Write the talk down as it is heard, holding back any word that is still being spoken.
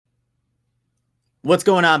What's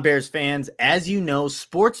going on, Bears fans? As you know,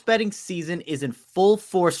 sports betting season is in full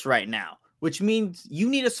force right now, which means you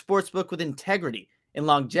need a sportsbook with integrity and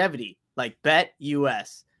longevity like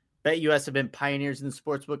BetUS. BetUS have been pioneers in the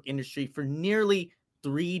sportsbook industry for nearly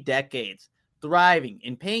 3 decades, thriving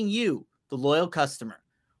and paying you, the loyal customer.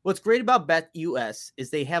 What's great about BetUS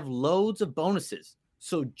is they have loads of bonuses.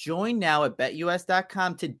 So join now at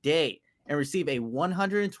betus.com today and receive a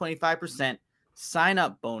 125%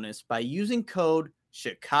 sign-up bonus by using code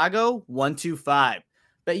Chicago125.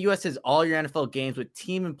 BetUS has all your NFL games with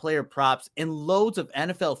team and player props and loads of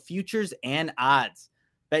NFL futures and odds.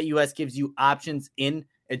 BetUS gives you options in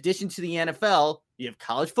addition to the NFL. You have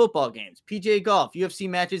college football games, PGA golf, UFC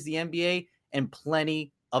matches, the NBA, and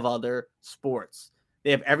plenty of other sports.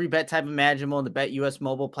 They have every bet type imaginable, and the BetUS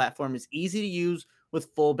mobile platform is easy to use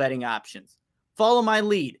with full betting options. Follow my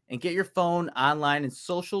lead and get your phone, online, and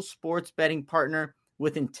social sports betting partner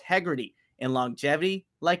with integrity and longevity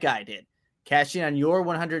like I did. Cash in on your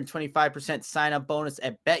 125% sign-up bonus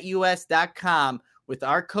at betus.com with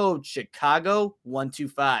our code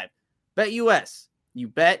Chicago125. BetUS. You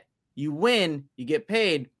bet, you win, you get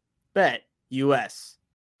paid. BetUS.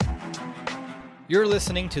 You're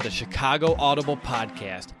listening to the Chicago Audible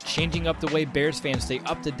Podcast, changing up the way Bears fans stay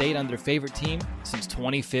up to date on their favorite team since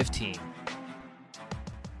 2015.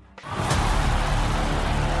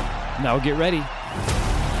 Now get ready,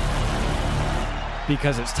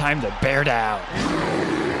 because it's time to bear down.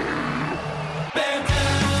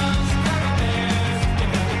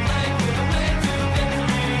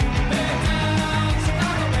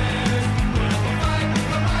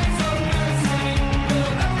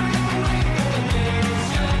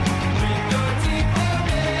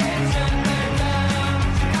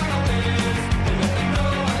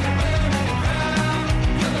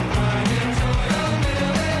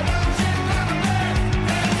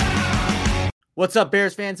 What's up,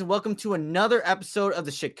 Bears fans, and welcome to another episode of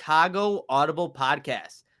the Chicago Audible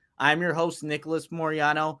Podcast. I'm your host, Nicholas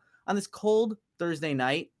Moriano, on this cold Thursday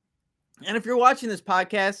night. And if you're watching this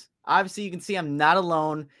podcast, obviously you can see I'm not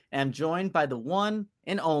alone, and I'm joined by the one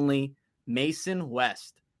and only Mason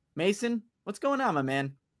West. Mason, what's going on, my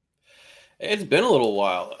man? It's been a little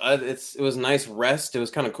while. It was a nice rest. It was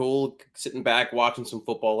kind of cool sitting back, watching some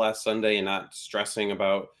football last Sunday and not stressing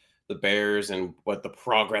about the Bears and what the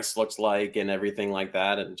progress looks like and everything like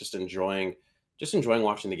that, and just enjoying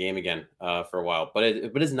watching the game again for a while. But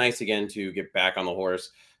it's nice again to get back on the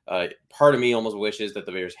horse. Part of me almost wishes that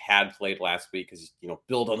the Bears had played last week because,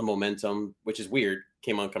 build on the momentum, which is weird.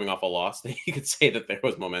 Coming off a loss, that you could say that there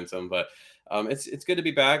was momentum, but it's good to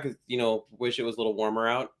be back. Wish it was a little warmer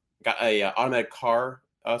out. Got a automatic car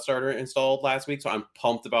starter installed last week, so I'm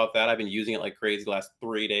pumped about that. I've been using it like crazy the last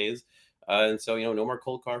 3 days. And so, no more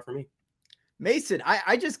cold car for me. Mason,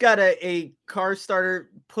 I just got a car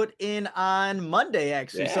starter put in on Monday,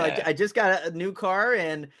 actually. Yeah. So I just got a new car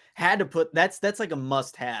and had to put that's like a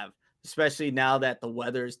must have, especially now that the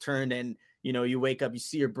weather's turned and, you wake up, you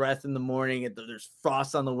see your breath in the morning and there's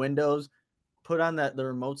frost on the windows. Put on the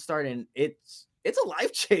remote start and it's a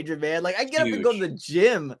life changer, man. Like I get up and go to the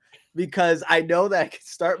gym because I know that I can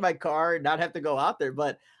start my car and not have to go out there.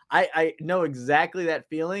 But I know exactly that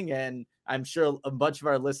feeling, and I'm sure a bunch of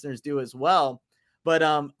our listeners do as well. But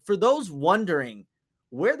for those wondering,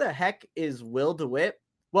 where the heck is Will DeWitt?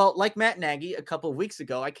 Well, like Matt Nagy a couple of weeks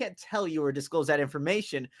ago, I can't tell you or disclose that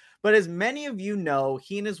information, but as many of you know,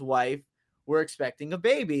 he and his wife were expecting a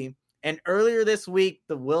baby. And earlier this week,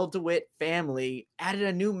 the Will DeWitt family added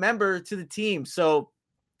a new member to the team. So,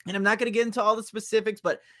 and I'm not going to get into all the specifics,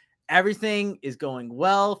 but everything is going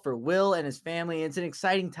well for Will and his family. It's an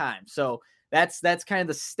exciting time. So that's kind of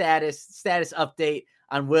the status update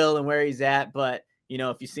on Will and where he's at. But,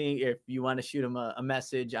 if you want to shoot him a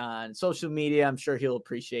message on social media, I'm sure he'll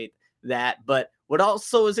appreciate that. But what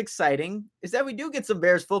also is exciting is that we do get some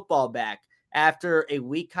Bears football back after a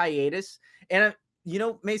week hiatus. And,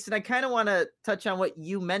 Mason, I kind of want to touch on what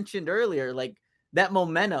you mentioned earlier, like that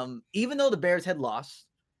momentum, even though the Bears had lost,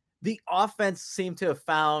 the offense seemed to have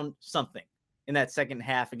found something in that second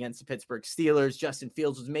half against the Pittsburgh Steelers. Justin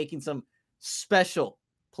Fields was making some special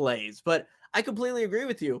plays, but I completely agree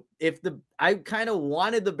with you. I kind of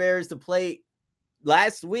wanted the Bears to play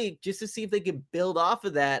last week just to see if they could build off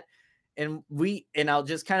of that. And I'll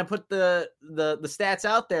just kind of put the stats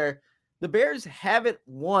out there. The Bears haven't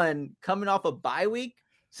won coming off a bye week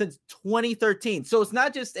since 2013. So it's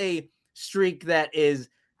not just a streak that is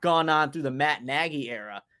gone on through the Matt Nagy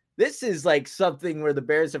era. This is like something where the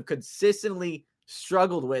Bears have consistently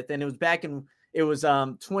struggled with. And it was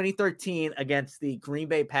 2013 against the Green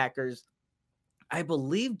Bay Packers. I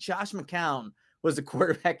believe Josh McCown was the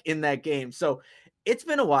quarterback in that game. So it's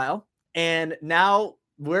been a while. And now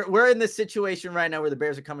we're in this situation right now where the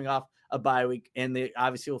Bears are coming off a bye week, and they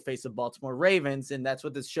obviously will face the Baltimore Ravens, and that's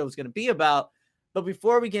what this show is going to be about. But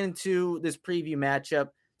before we get into this preview matchup,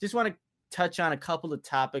 just want to touch on a couple of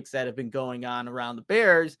topics that have been going on around the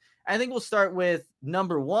Bears. I think we'll start with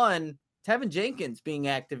number one, Tevin Jenkins being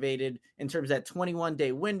activated in terms of that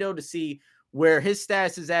 21-day window to see where his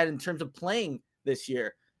status is at in terms of playing this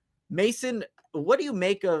year. Mason, what do you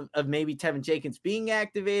make of maybe Tevin Jenkins being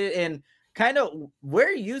activated, and kind of where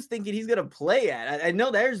are you thinking he's going to play at? I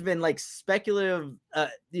know there's been like speculative,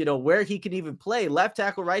 where he can even play, left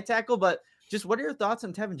tackle, right tackle, but just what are your thoughts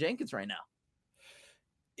on Tevin Jenkins right now?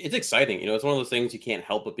 It's exciting. It's one of those things you can't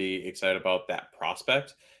help but be excited about that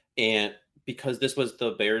prospect. And because this was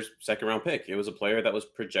the Bears' second round pick, it was a player that was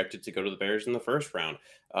projected to go to the Bears in the first round.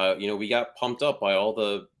 We got pumped up by all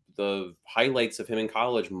the highlights of him in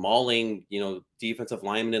college, mauling, defensive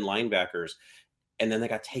linemen and linebackers. And then they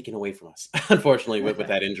got taken away from us, unfortunately, with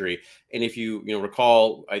that injury. And if you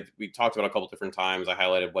recall, we talked about a couple different times. I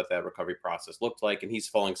highlighted what that recovery process looked like, and he's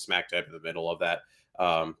falling smack dab in the middle of that.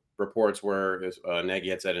 Reports were, Nagy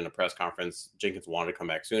had said in a press conference, Jenkins wanted to come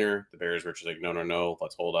back sooner. The Bears were just like, no,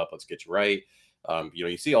 let's hold up, let's get you right.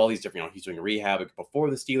 You see all these different, he's doing rehab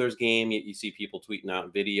before the Steelers game. You see people tweeting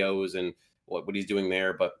out videos and what he's doing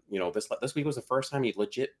there. But this week was the first time he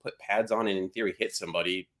legit put pads on and in theory hit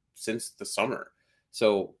somebody since the summer.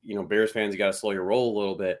 So, Bears fans, you got to slow your roll a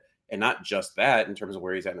little bit. And not just that in terms of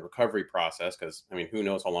where he's at in the recovery process, because, who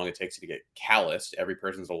knows how long it takes you to get calloused. Every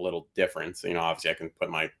person's a little different. So, obviously I can put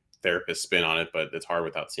my therapist spin on it, but it's hard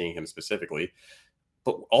without seeing him specifically.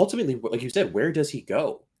 But ultimately, like you said, where does he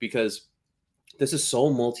go? Because this is so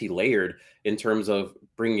multi-layered in terms of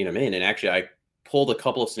bringing him in. And actually, I pulled a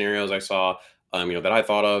couple of scenarios I saw, that I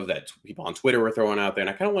thought of that people on Twitter were throwing out there. And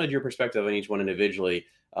I kind of wanted your perspective on each one individually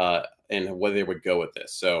and whether they would go with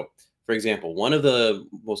this. So, for example, one of the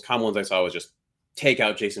most common ones I saw was just take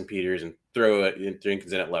out Jason Peters and throw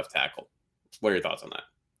Jenkins in at left tackle. What are your thoughts on that?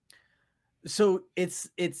 So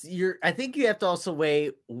I think you have to also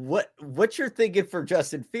weigh what you're thinking for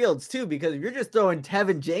Justin Fields too, because if you're just throwing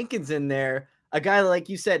Tevin Jenkins in there, a guy, like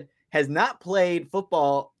you said, has not played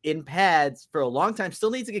football in pads for a long time,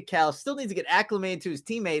 still needs to get callous, still needs to get acclimated to his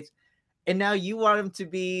teammates. And now you want him to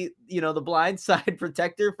be, the blind side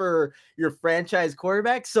protector for your franchise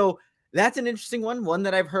quarterback. So that's an interesting one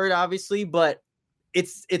that I've heard, obviously, but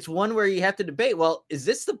it's one where you have to debate, well, is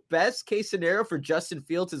this the best case scenario for Justin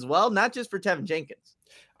Fields as well? Not just for Tevin Jenkins.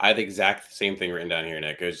 I have the exact same thing written down here,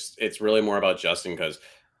 Nick. It's really more about Justin, because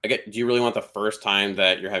do you really want the first time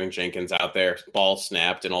that you're having Jenkins out there, ball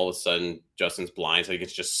snapped, and all of a sudden Justin's blind, so he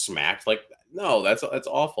gets just smacked? Like, no, that's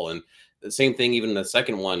awful. And the same thing, even the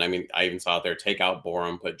second one, I even saw out there, take out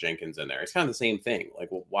Borum, put Jenkins in there. It's kind of the same thing.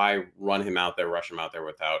 Like, well, why run him out there, rush him out there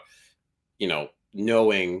without,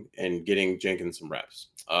 knowing and getting Jenkins some reps?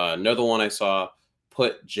 Another one I saw,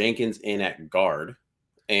 put Jenkins in at guard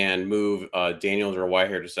and move Daniels or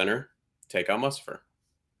Whitehair to center, take out Mustipher.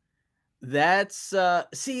 That's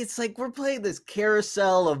it's like we're playing this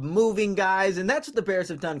carousel of moving guys, and that's what the Bears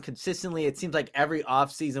have done consistently. It seems like every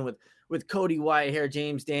offseason with Cody Whitehair,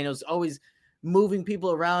 James Daniels, always moving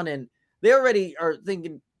people around, and they already are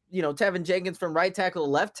thinking, Tevin Jenkins from right tackle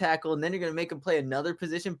to left tackle, and then you're going to make him play another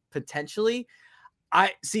position potentially.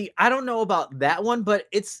 I don't know about that one, but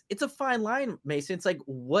it's a fine line, Mason. It's like,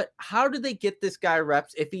 how do they get this guy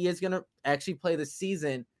reps if he is going to actually play the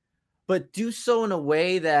season, but do so in a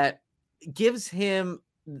way that gives him,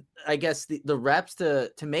 I guess, the reps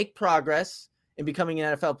to make progress in becoming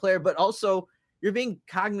an NFL player, but also you're being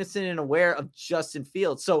cognizant and aware of Justin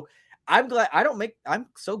Fields. So I'm so glad I don't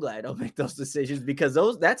make those decisions, because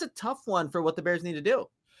that's a tough one for what the Bears need to do.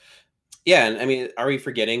 Yeah, and are we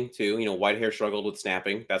forgetting too? Whitehair struggled with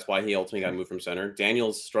snapping. That's why he ultimately got moved from center.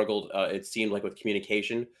 Daniels struggled, it seemed like, with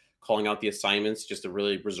communication, calling out the assignments. Just a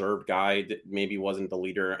really reserved guy that maybe wasn't the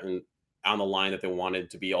leader and on the line that they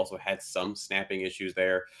wanted to be. Also had some snapping issues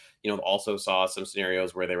there. Also saw some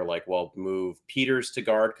scenarios where they were like, well, move Peters to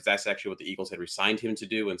guard, because that's actually what the Eagles had resigned him to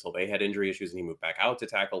do until they had injury issues, and he moved back out to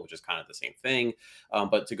tackle, which is kind of the same thing.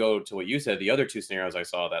 But to go to what you said, the other two scenarios I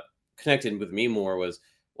saw that connected with me more was,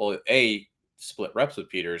 well, split reps with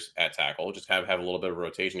Peters at tackle, just have a little bit of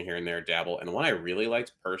rotation here and there, dabble. And one I really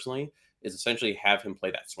liked personally is essentially have him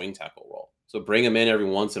play that swing tackle role. So bring him in every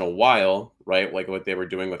once in a while, right? Like what they were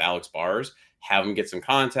doing with Alex Bars, have him get some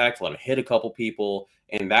contact, let him hit a couple people.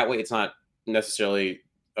 And that way it's not necessarily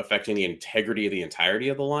affecting the integrity of the entirety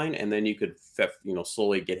of the line. And then you could,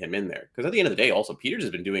 slowly get him in there. Because at the end of the day, also, Peters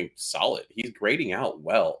has been doing solid. He's grading out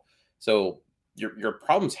well. So your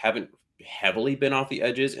problems haven't heavily been off the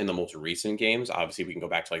edges in the most recent games. Obviously, we can go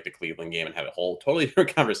back to like the Cleveland game and have a whole totally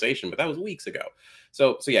different conversation, but that was weeks ago.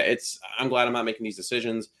 So yeah, I'm glad I'm not making these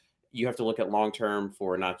decisions. You have to look at long term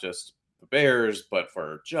for not just the Bears, but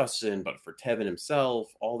for Justin, but for Tevin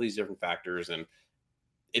himself, all these different factors. And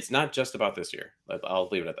it's not just about this year. I'll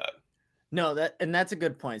leave it at that. No, that's a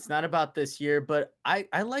good point. It's not about this year, but I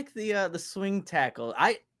like the swing tackle.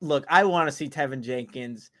 I want to see Tevin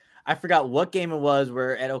Jenkins. I forgot what game it was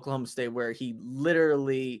where at Oklahoma State where he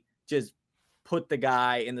literally just put the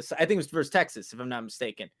guy in the, I think it was versus Texas, if I'm not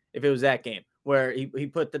mistaken. If it was that game where he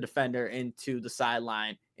put the defender into the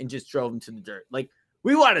sideline and just drove him to the dirt. Like,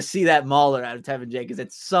 we want to see that mauler out of Tevin Jenkins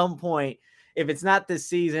at some point. If it's not this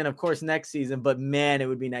season, of course, next season, but man, it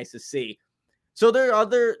would be nice to see. So there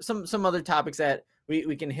are some other topics that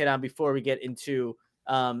we can hit on before we get into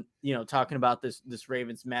talking about this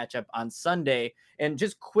Ravens matchup on Sunday. And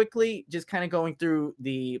just quickly, just kind of going through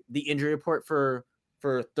the injury report for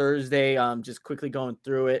Thursday, just quickly going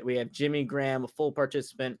through it. We have Jimmy Graham, a full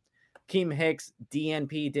participant. Keem Hicks,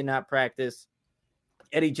 DNP, did not practice.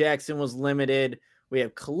 Eddie Jackson was limited. We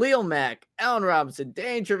have Khalil Mack, Allen Robinson,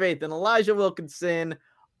 Dane Trevathan, Elijah Wilkinson,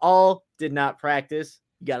 all did not practice.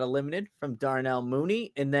 You got eliminated from Darnell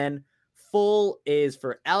Mooney. And then full is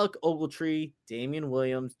for Alec Ogletree, Damian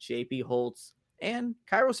Williams, JP Holtz, and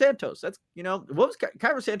Cairo Santos. That's, what was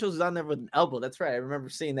Cairo Santos is on there with an elbow. That's right. I remember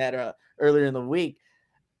seeing that earlier in the week.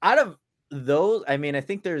 Out of those, I mean, I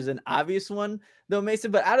think there's an obvious one though,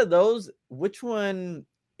 Mason, but out of those, which one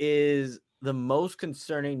is the most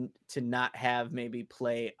concerning to not have maybe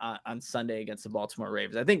play on Sunday against the Baltimore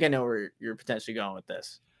Ravens? I think I know where you're potentially going with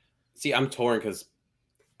this. See, I'm torn because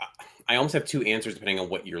I almost have two answers depending on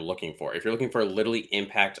what you're looking for. If you're looking for literally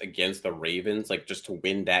impact against the Ravens, like just to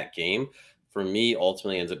win that game, for me,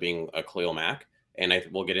 ultimately ends up being a Khalil Mack. And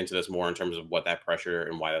we'll get into this more in terms of what that pressure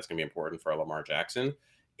and why that's going to be important for Lamar Jackson.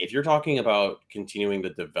 If you're talking about continuing the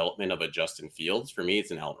development of a Justin Fields, for me, it's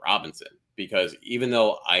an Allen Robinson. Because even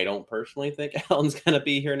though I don't personally think Allen's going to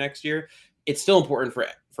be here next year, it's still important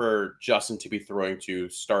for Justin to be throwing to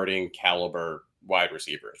starting caliber wide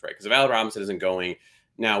receivers, right? Because if Allen Robinson isn't going,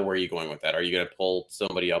 now where are you going with that? Are you going to pull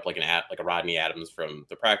somebody up like a Rodney Adams from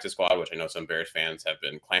the practice squad, which I know some Bears fans have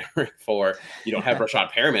been clamoring for? You don't have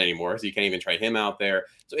Rashad Perriman anymore, so you can't even try him out there.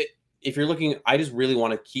 So if you're looking, I just really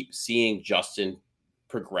want to keep seeing Justin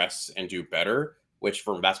progress and do better,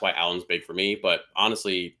 that's why Allen's big for me. But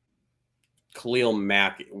honestly, Khalil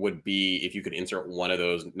Mack would be, if you could insert one of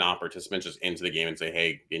those non-participants just into the game and say,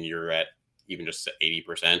 hey, and you're at even just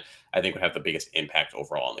 80%, I think would have the biggest impact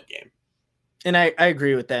overall in the game. And I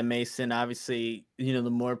agree with that, Mason. Obviously, the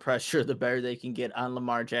more pressure, the better they can get on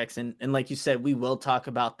Lamar Jackson. And like you said, we will talk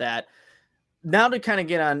about that. Now to kind of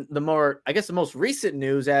get on the most recent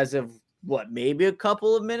news as of maybe a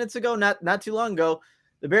couple of minutes ago, not too long ago,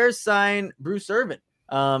 the Bears signed Bruce Irvin.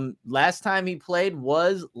 Last time he played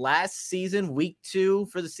was last season, week 2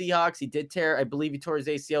 for the Seahawks. He did I believe he tore his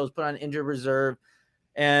ACL, was put on injured reserve.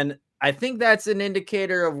 And I think that's an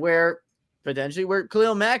indicator of where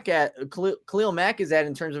Khalil Mack is at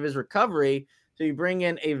in terms of his recovery. So you bring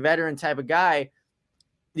in a veteran type of guy.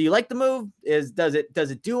 Do you like the move? Does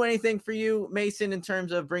it do anything for you, Mason, in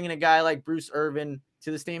terms of bringing a guy like Bruce Irvin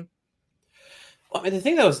to this team? Well, I mean, the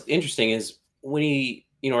thing that was interesting is when he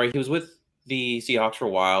was with the Seahawks for a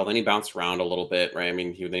while, then he bounced around a little bit, right? I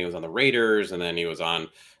mean, then he was on the Raiders, and then he was on.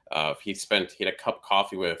 He had a cup of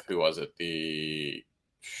coffee with, who was it? The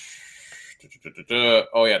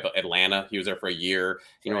Atlanta. He was there for a year,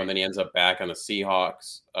 right. And then he ends up back on the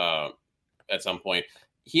Seahawks at some point.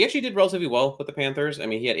 He actually did relatively well with the Panthers. I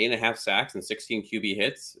mean, he had 8.5 sacks and 16 QB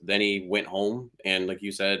hits. Then he went home, and like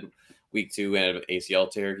you said, week 2 and an ACL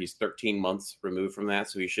tear. He's 13 months removed from that,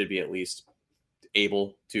 so he should be at least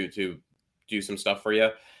able to do some stuff for you.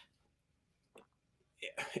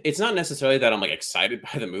 It's not necessarily that I'm like excited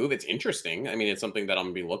by the move. It's interesting. I mean, it's something that I'm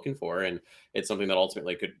gonna be looking for, and it's something that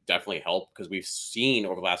ultimately could definitely help, because we've seen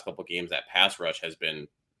over the last couple of games that pass rush has been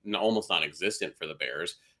almost non-existent for the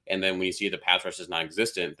Bears. And then when you see the pass rush is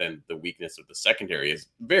non-existent, then the weakness of the secondary is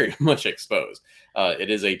very much exposed. It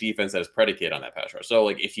is a defense that is predicated on that pass rush. So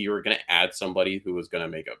like if you were going to add somebody who was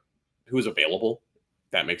going to who's available,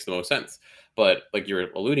 that makes the most sense. But like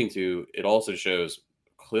you're alluding to, it also shows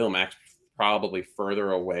Khalil Mack's probably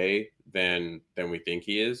further away than we think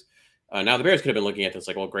he is. Now the Bears could have been looking at this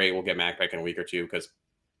like, well, great, we'll get Mack back in a week or two, because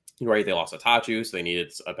right, they lost Atachu, so they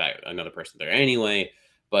needed another person there anyway.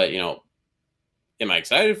 But am I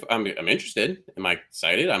excited? I'm interested. Am I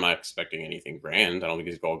excited? I'm not expecting anything grand. I don't think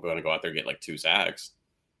he's going to go out there and get like 2 sacks.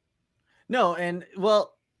 No, and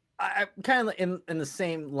well, I'm kind of in the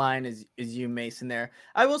same line as you, Mason. There,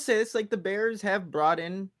 I will say this: like the Bears have brought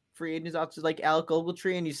in free agents options like Alec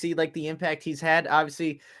Ogletree, and you see like the impact he's had.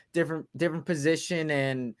 Obviously, different position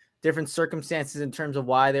and different circumstances in terms of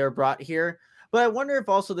why they were brought here. But I wonder if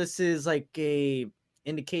also this is like a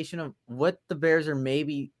indication of what the Bears are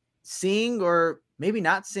maybe seeing or maybe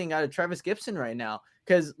not seeing out of Travis Gibson right now.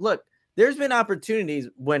 Because look, there's been opportunities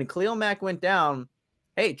when Khalil Mack went down.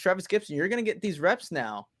 Hey, Travis Gibson, you're going to get these reps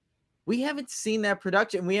now. We haven't seen that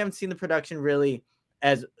production. We haven't seen the production really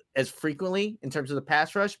as frequently in terms of the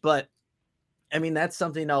pass rush, but I mean, that's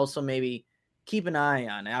something to also maybe keep an eye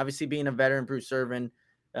on. Obviously, being a veteran, Bruce Irvin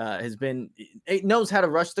knows how to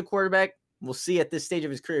rush the quarterback. We'll see at this stage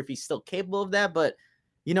of his career if he's still capable of that. But,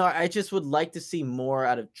 you know, I just would like to see more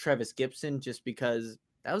out of Travis Gibson just because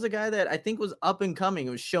that was a guy that I think was up and coming.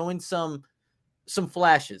 It was showing some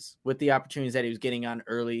flashes with the opportunities that he was getting on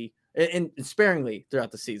early and sparingly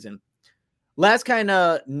throughout the season. Last kind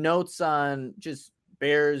of notes on just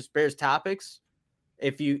Bears topics.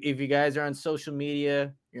 If you guys are on social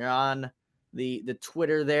media, you're on the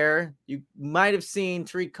Twitter there, you might have seen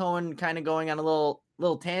Tariq Cohen kind of going on a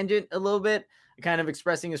little tangent a little bit, kind of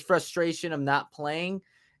expressing his frustration of not playing.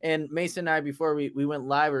 And Mason and I, before we went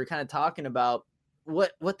live, we were kind of talking about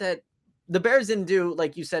what that the Bears didn't do,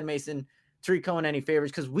 like you said, Mason, Tariq Cohen any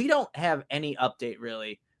favors because we don't have any update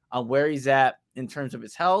really on where he's at in terms of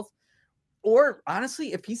his health. Or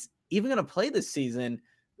honestly, if he's even going to play this season.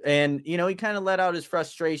 And, you know, he kind of let out his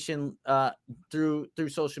frustration through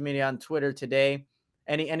social media on Twitter today.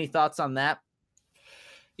 Any thoughts on that?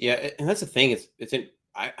 Yeah, and that's the thing.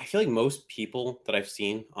 I feel like most people that I've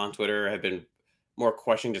seen on Twitter have been more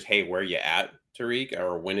questioning just, hey, where are you at, Tariq?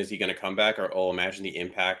 Or when is he going to come back? Or, oh, imagine the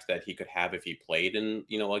impact that he could have if he played in,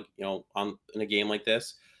 in a game like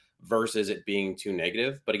this. Versus it being too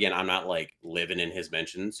negative. But again, I'm not like living in his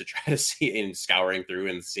mentions to try to see and scouring through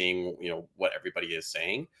and seeing, what everybody is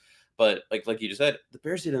saying. But like you just said, the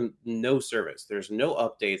Bears did him no service. There's no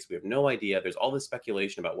updates. We have no idea. There's all this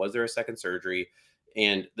speculation about was there a second surgery?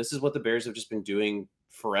 And this is what the Bears have just been doing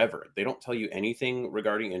forever. They don't tell you anything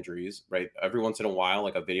regarding injuries, right? Every once in a while,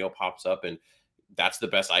 like a video pops up and that's the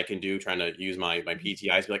best I can do trying to use my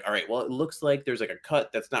PTIs. Be like, all right, well, it looks like there's like a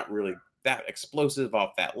cut that's not really that explosive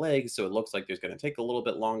off that leg. So it looks like there's going to take a little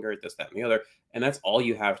bit longer, this, that, and the other. And that's all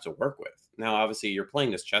you have to work with. Now, obviously, you're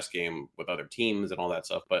playing this chess game with other teams and all that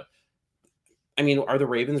stuff. But I mean, are the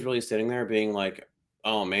Ravens really sitting there being like,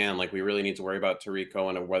 oh man, like we really need to worry about Tariq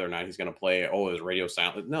Cohen and whether or not he's going to play? Oh, is radio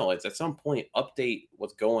silent? No, it's at some point update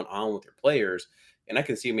what's going on with your players. And I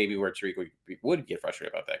can see maybe where Tariq would get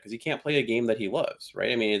frustrated about that because he can't play a game that he loves,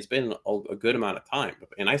 right? I mean, it's been a good amount of time.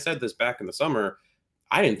 And I said this back in the summer.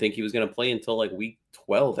 I didn't think he was going to play until like week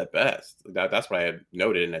 12 at best. That's what I had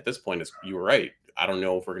noted. And at this point, you were right. I don't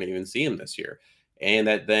know if we're going to even see him this year. And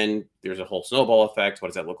that then there's a whole snowball effect. What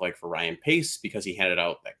does that look like for Ryan Pace? Because he handed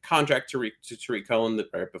out that contract to Tariq Cohen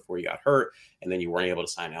right before he got hurt. And then you weren't able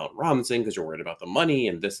to sign Allen Robinson because you're worried about the money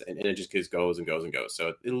and this. And it just goes and goes and goes.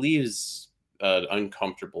 So it leaves an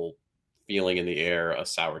uncomfortable feeling in the air, a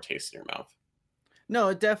sour taste in your mouth. No,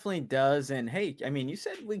 it definitely does. And hey, I mean, you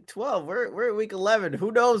said week 12. We're at week 11.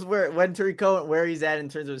 Who knows when Tariq Cohen, where he's at in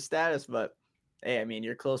terms of his status? But hey, I mean,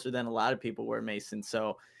 you're closer than a lot of people were, Mason.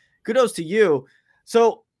 So kudos to you.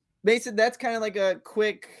 So Mason, that's kind of like a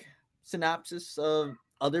quick synopsis of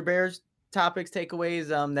other Bears topics, takeaways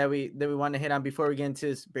that we want to hit on before we get into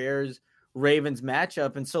this Bears Ravens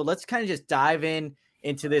matchup. And so let's kind of just dive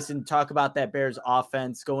into this and talk about that Bears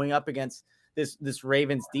offense going up against this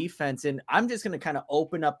Ravens defense. And I'm just going to kind of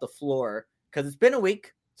open up the floor because it's been a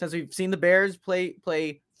week since we've seen the Bears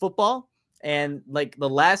play football. And like the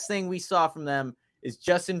last thing we saw from them is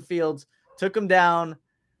Justin Fields took them down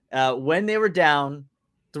when they were down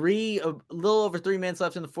a little over 3 minutes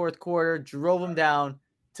left in the fourth quarter, drove them down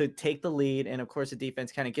to take the lead. And of course the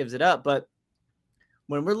defense kind of gives it up. But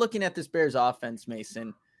when we're looking at this Bears offense,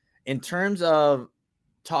 Mason, in terms of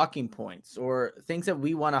talking points or things that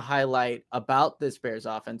we want to highlight about this Bears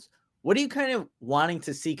offense, what are you kind of wanting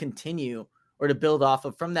to see continue or to build off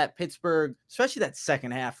of from that Pittsburgh, especially that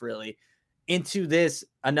second half, really into this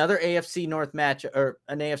another AFC North match or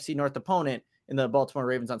an AFC North opponent in the Baltimore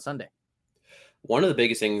Ravens on Sunday? One of the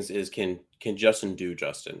biggest things is can Justin do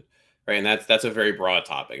Justin, right? And that's a very broad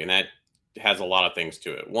topic, and that has a lot of things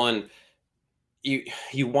to it. One,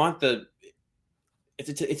 you want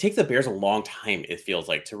it takes the Bears a long time, it feels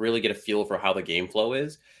like, to really get a feel for how the game flow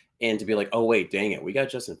is and to be like, oh, wait, dang it. We got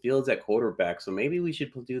Justin Fields at quarterback, so maybe we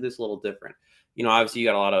should do this a little different. Obviously you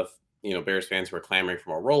got a lot of Bears fans were clamoring for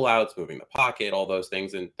more rollouts, moving the pocket, all those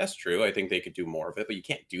things. And that's true. I think they could do more of it, but you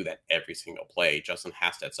can't do that every single play. Justin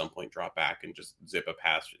has to at some point drop back and just zip a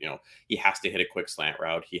pass. He has to hit a quick slant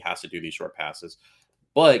route. He has to do these short passes.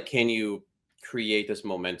 But can you create this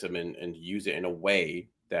momentum and use it in a way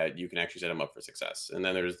that you can actually set him up for success? And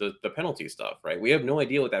then there's the penalty stuff, right? We have no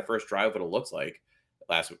idea what that first drive would have looked like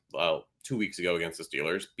 2 weeks ago against the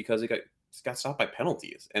Steelers because it got stopped by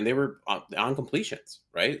penalties and they were on completions,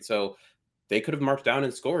 right? So they could have marched down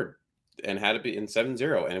and scored and had it be in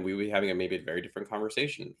 7-0, and we would be having maybe a very different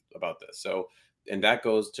conversation about this. So, and that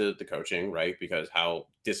goes to the coaching, right? Because how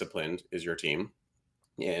disciplined is your team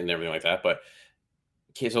and everything like that. But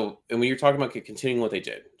okay, so and when you're talking about continuing what they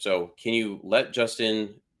did, so can you let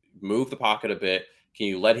Justin move the pocket a bit? Can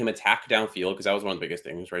you let him attack downfield? Because that was one of the biggest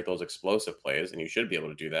things, right? Those explosive plays. And you should be able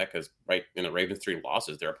to do that because, right, in the Ravens' 3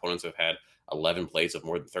 losses, their opponents have had 11 plays of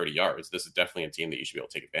more than 30 yards. This is definitely a team that you should be able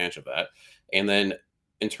to take advantage of that. And then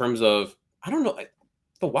in terms of, I don't know,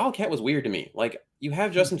 the Wildcat was weird to me. Like, you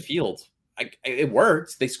have Justin Fields. It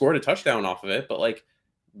worked. They scored a touchdown off of it. But, like,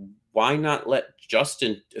 why not let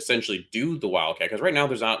Justin essentially do the Wildcat? Because right now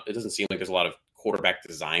it doesn't seem like there's a lot of quarterback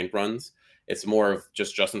designed runs. It's more of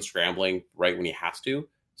just Justin scrambling right when he has to.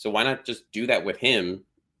 So why not just do that with him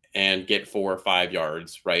and get 4 or 5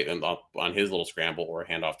 yards, right, and on his little scramble or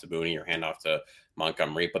hand off to Booney or hand off to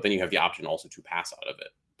Montgomery. But then you have the option also to pass out of it.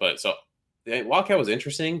 But so Wildcat was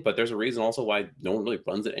interesting, but there's a reason also why no one really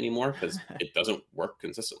runs it anymore because it doesn't work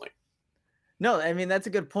consistently. No, I mean, that's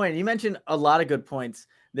a good point. You mentioned a lot of good points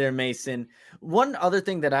there, Mason. One other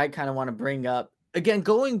thing that I kind of want to bring up, again,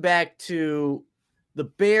 going back to the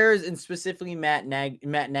Bears and specifically Matt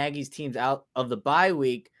Nagy's teams out of the bye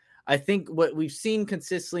week, I think what we've seen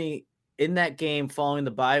consistently in that game following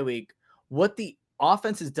the bye week, what the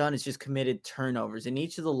offense has done is just committed turnovers. In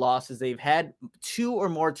each of the losses, they've had 2 or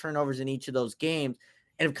more turnovers in each of those games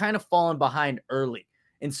and have kind of fallen behind early.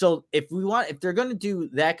 And so if they're going to do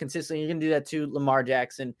that consistently, you're going to do that to Lamar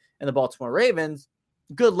Jackson and the Baltimore Ravens,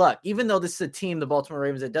 good luck. Even though this is a team, the Baltimore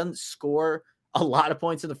Ravens, that doesn't score a lot of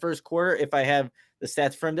points in the first quarter, if I have the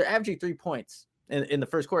stats for them, they're averaging 3 points in the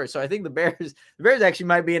first quarter. So I think the Bears actually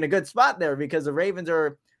might be in a good spot there because the Ravens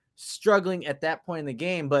are struggling at that point in the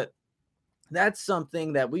game. But that's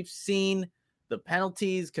something that we've seen, the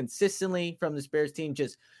penalties consistently from this Bears team,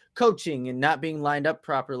 just coaching and not being lined up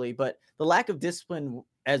properly, but the lack of discipline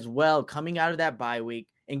as well coming out of that bye week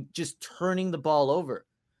and just turning the ball over.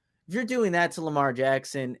 If you're doing that to Lamar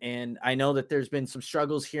Jackson, and I know that there's been some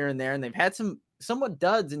struggles here and there, and they've had some somewhat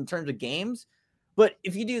duds in terms of games, but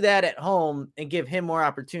if you do that at home and give him more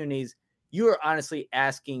opportunities, you are honestly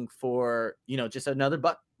asking for, just another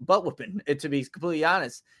butt whooping, to be completely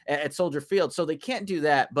honest, at Soldier Field. So they can't do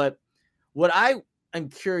that. But what I am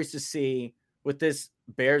curious to see with this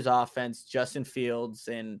Bears offense, Justin Fields,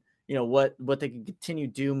 and what they can continue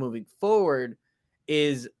to do moving forward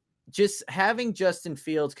is just having Justin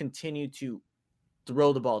Fields continue to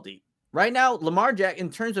throw the ball deep. Right now, Lamar Jackson,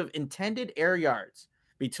 in terms of intended air yards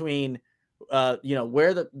between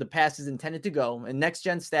where the pass is intended to go, and Next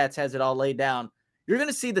Gen Stats has it all laid down, you're going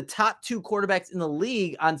to see the top 2 quarterbacks in the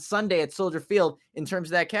league on Sunday at Soldier Field in terms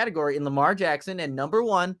of that category, in Lamar Jackson and number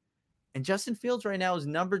 1, and Justin Fields right now is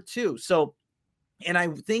number 2. So, and I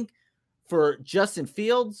think for Justin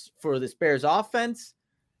Fields, for this Bears offense,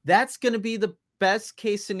 that's going to be the best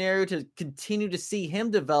case scenario to continue to see him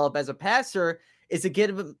develop as a passer, is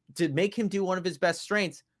to make him do one of his best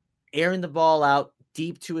strengths, airing the ball out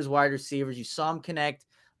deep to his wide receivers. You saw him connect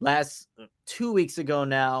last 2 weeks ago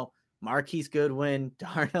now. Marquise Goodwin,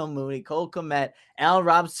 Darnell Mooney, Cole Kmet, Allen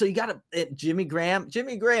Robinson. So you got Jimmy Graham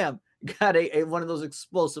got one of those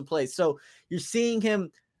explosive plays. So you're seeing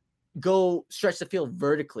him go stretch the field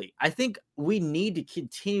vertically. I think we need to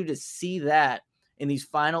continue to see that in these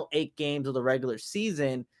final 8 games of the regular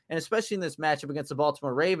season, and especially in this matchup against the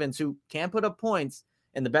Baltimore Ravens, who can put up points,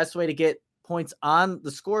 and the best way to get points on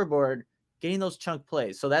the scoreboard, getting those chunk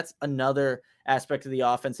plays. So that's another aspect of the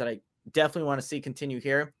offense that I definitely want to see continue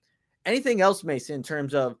here. Anything else, Mason, in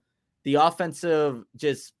terms of the offensive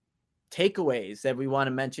just takeaways that we want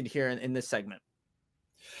to mention here in this segment?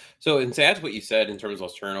 So, and to add to what you said in terms of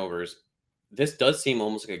those turnovers, this does seem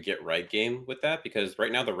almost like a get right game with that, because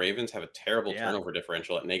right now the Ravens have a terrible turnover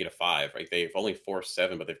differential at -5. Right, they've only forced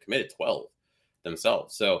 7, but they've committed 12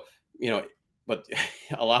 themselves. So, but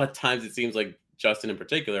a lot of times it seems like Justin in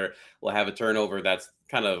particular will have a turnover that's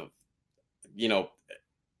kind of,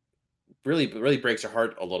 really breaks your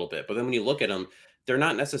heart a little bit. But then when you look at him, they're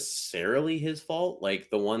not necessarily his fault. Like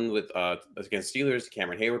the one with against Steelers,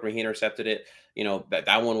 Cameron Hayward, when he intercepted it,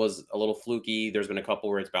 that one was a little fluky. There's been a couple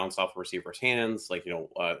where it's bounced off the receiver's hands, like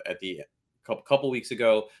at the couple weeks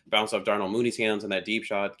ago, bounced off Darnell Mooney's hands in that deep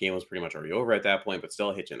shot. Game was pretty much already over at that point, but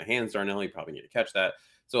still hit you in the hands, Darnell. You probably need to catch that.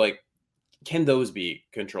 So like, can those be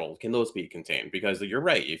controlled? Can those be contained? Because you're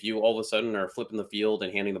right. If you all of a sudden are flipping the field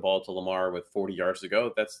and handing the ball to Lamar with 40 yards to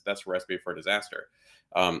go, that's a recipe for disaster.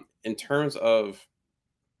 In terms of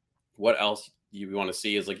what else you want to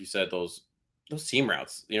see is, like you said, those seam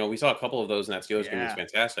routes. We saw a couple of those in that Steelers game. It was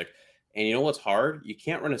fantastic. And you know what's hard? You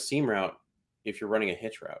can't run a seam route if you're running a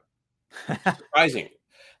hitch route. Surprising.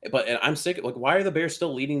 And I'm sick. Like, why are the Bears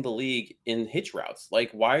still leading the league in hitch routes? Like,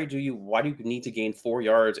 why do you need to gain 4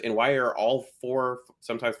 yards? And why are all 4,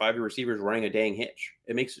 sometimes 5 receivers running a dang hitch?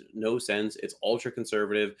 It makes no sense. It's ultra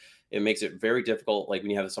conservative. It makes it very difficult. Like when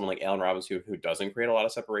you have someone like Allen Robinson who doesn't create a lot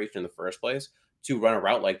of separation in the first place to run a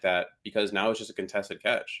route like that, because now it's just a contested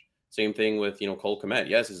catch. Same thing with, Cole Kmet.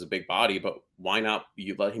 Yes, he's a big body, but why not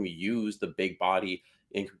you let him use the big body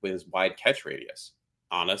with his wide catch radius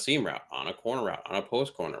on a seam route, on a corner route, on a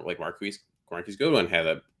post corner? Like Marquise Goodwin had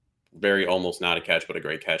a very almost not a catch, but a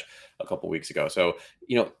great catch a couple weeks ago. So,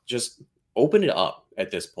 just open it up at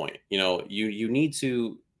this point. You need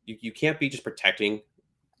to, you can't be just protecting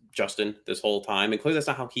Justin this whole time. And clearly that's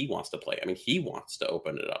not how he wants to play. I mean, he wants to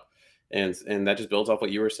open it up. And that just builds off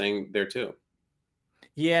what you were saying there too.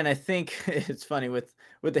 Yeah, and I think it's funny with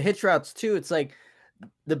the hitch routes too. It's like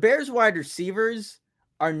the Bears wide receivers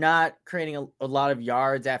are not creating a lot of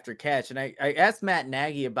yards after catch. And I asked Matt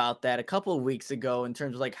Nagy about that a couple of weeks ago in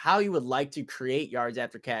terms of like how you would like to create yards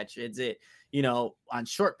after catch. Is it, on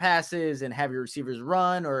short passes and have your receivers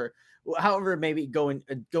run, or however, maybe going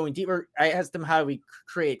deeper? I asked him how do we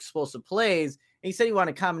create explosive plays, and he said he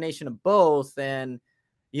wanted a combination of both. And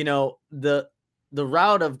the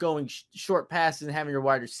route of going short passes and having your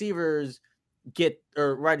wide receivers tight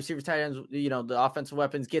ends, the offensive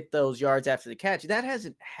weapons get those yards after the catch. That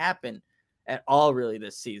hasn't happened at all really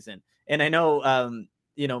this season. And I know,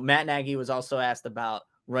 Matt Nagy was also asked about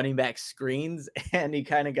running back screens, and he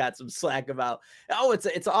kind of got some slack about, it's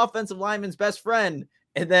an offensive lineman's best friend.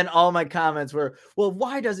 And then all my comments were, well,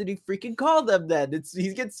 why doesn't he freaking call them then?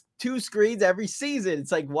 He gets 2 screens every season.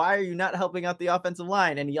 It's like, why are you not helping out the offensive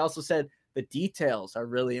line? And he also said the details are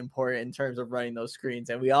really important in terms of running those screens.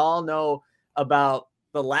 And we all know about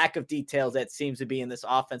the lack of details that seems to be in this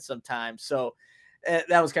offense sometimes. So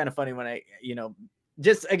that was kind of funny when I,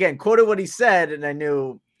 just again, quoted what he said. And I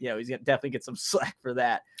knew, he's going to definitely get some slack for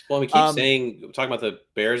that. Well, we keep talking about the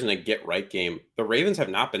Bears in a get right game. The Ravens have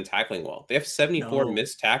not been tackling well. They have 74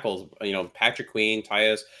 missed tackles. Patrick Queen,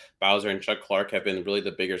 Tyus Bowser, and Chuck Clark have been really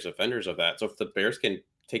the biggest offenders of that. So if the Bears can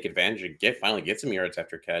take advantage and finally get some yards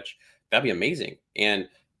after catch, that'd be amazing. And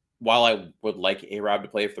while I would like A-Rob to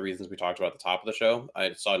play for the reasons we talked about at the top of the show,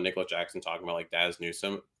 I saw Nicholas Jackson talking about like Daz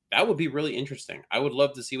Newsome. That would be really interesting. I would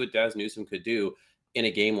love to see what Daz Newsome could do in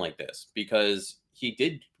a game like this, because he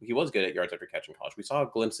was good at yards after catch in college. We saw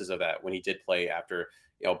glimpses of that when he did play after,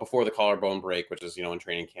 before the collarbone break, which is, in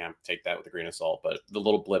training camp. Take that with a grain of salt. But the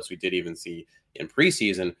little blips we did even see in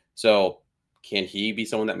preseason. So can he be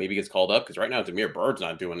someone that maybe gets called up? Because right now, Damiere Byrd's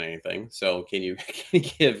not doing anything. So can you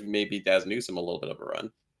give maybe Daz Newsome a little bit of a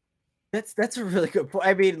run? That's a really good point.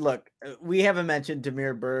 I mean, look, we haven't mentioned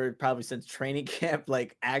Damiere Byrd probably since training camp,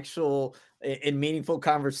 like actual and meaningful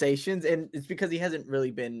conversations. And it's because he hasn't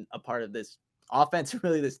really been a part of this offense,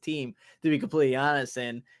 really this team, to be completely honest.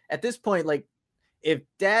 And at this point, like if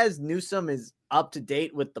Daz Newsome is up to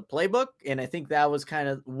date with the playbook, and I think that was kind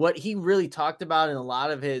of what he really talked about in a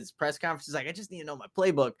lot of his press conferences, like, I just need to know my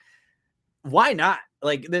playbook. Why not?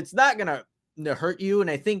 Like, it's not going to hurt you. And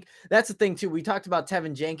I think that's the thing too. We talked about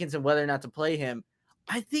Tevin Jenkins and whether or not to play him.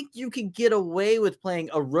 I think you can get away with playing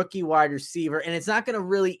a rookie wide receiver, and it's not going to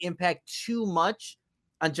really impact too much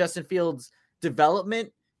on Justin Fields'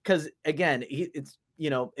 development. Because again, if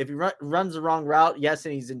he runs the wrong route, yes,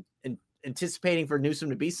 and he's anticipating for Newsome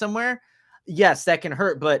to be somewhere, yes, that can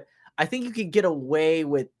hurt. But I think you can get away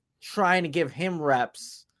with trying to give him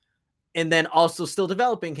reps and then also still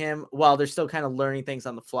developing him while they're still kind of learning things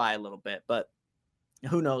on the fly a little bit. But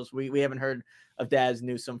who knows? We haven't heard of Daz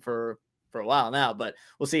Newsome for a while now, but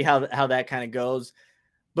we'll see how that kind of goes.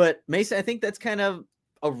 But Mason, I think that's kind of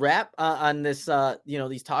a wrap on this,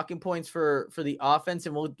 these talking points for the offense.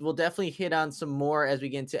 And we'll definitely hit on some more as we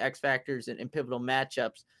get into X factors and pivotal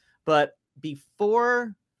matchups. But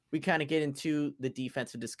before we kind of get into the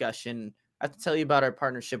defensive discussion, I have to tell you about our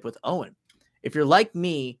partnership with Owen. If you're like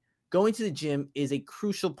me, going to the gym is a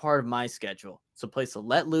crucial part of my schedule. It's a place to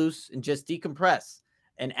let loose and just decompress.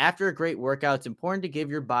 And after a great workout, it's important to give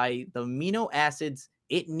your body the amino acids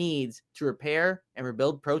it needs to repair and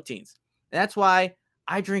rebuild proteins. And that's why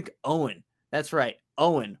I drink OWYN. That's right,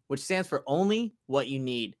 OWYN, which stands for Only What You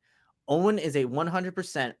Need. OWYN is a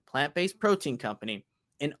 100% plant-based protein company,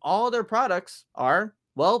 and all their products are,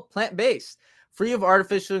 well, plant-based, free of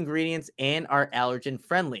artificial ingredients, and are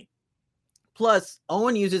allergen-friendly. Plus,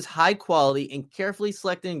 OWYN uses high-quality and carefully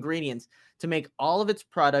selected ingredients to make all of its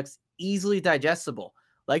products easily digestible,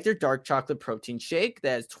 like their dark chocolate protein shake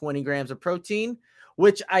that has 20 grams of protein,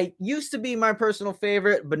 which I used to be my personal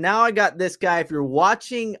favorite, but now I got this guy. If you're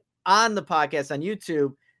watching on the podcast on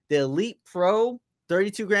YouTube, the Elite Pro,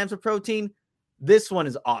 32 grams of protein. This one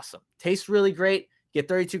is awesome. Tastes really great. Get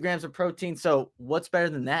 32 grams of protein. So what's better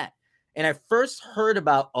than that? And I first heard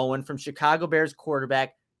about OWYN from Chicago Bears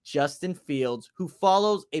quarterback Justin Fields, who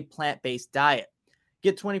follows a plant-based diet.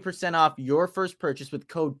 Get 20% off your first purchase with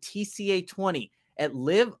code TCA20 at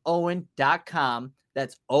liveowyn.com.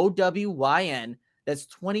 That's OWYN. That's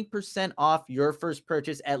 20% off your first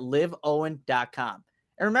purchase at liveowyn.com.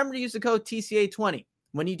 And remember to use the code TCA20.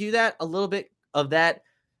 When you do that, a little bit of that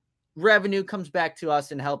revenue comes back to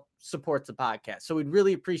us and help support the podcast. So we'd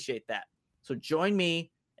really appreciate that. So join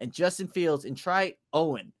me and Justin Fields and try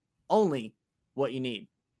OWYN. Only what you need.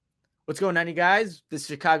 What's going on, you guys? This is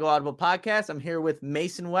Chicago Audible Podcast. I'm here with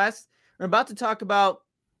Mason West. We're about to talk about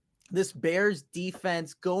this Bears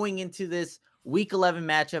defense going into this Week 11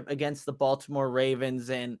 matchup against the Baltimore Ravens.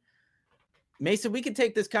 And Mason, we could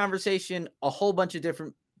take this conversation a whole bunch of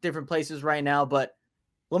different places right now, but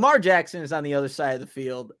Lamar Jackson is on the other side of the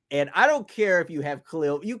field. And I don't care if you have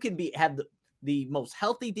Khalil, you can have the most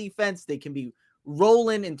healthy defense. They can be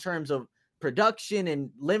rolling in terms of production and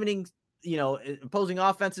limiting, opposing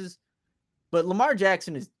offenses. But Lamar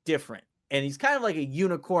Jackson is different, and he's kind of like a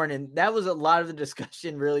unicorn. And that was a lot of the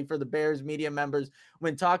discussion really for the Bears media members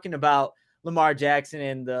when talking about Lamar Jackson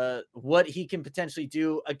and what he can potentially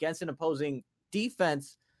do against an opposing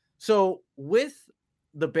defense. So with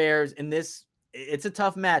the Bears in this, it's a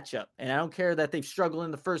tough matchup, and I don't care that they've struggled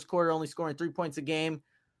in the first quarter, only scoring 3 points a game.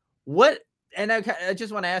 I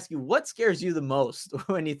just want to ask you, what scares you the most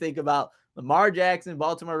when you think about Lamar Jackson,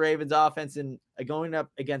 Baltimore Ravens offense, and going up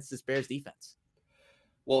against this Bears defense?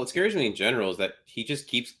 Well, what scares me in general is that he just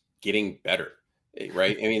keeps getting better,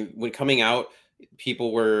 right? I mean, when coming out,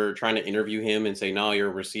 people were trying to interview him and say, no, you're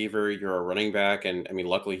a receiver, you're a running back. And I mean,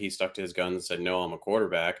 luckily he stuck to his guns and said, no, I'm a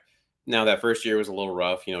quarterback. Now that first year was a little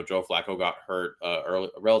rough. Joe Flacco got hurt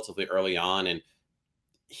relatively early on, and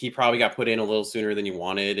he probably got put in a little sooner than he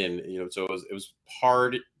wanted. And, so it was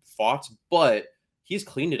hard fought, but he's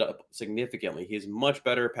cleaned it up significantly. He's much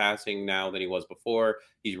better passing now than he was before.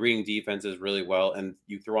 He's reading defenses really well. And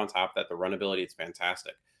you throw on top of that the run ability, it's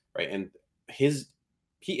fantastic, right? And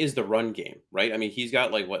he is the run game, right? I mean, he's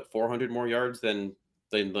got 400 more yards than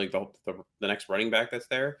the next running back that's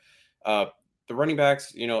there. The running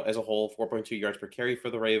backs, as a whole, 4.2 yards per carry for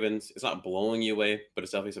the Ravens. It's not blowing you away, but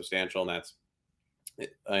it's definitely substantial. And that's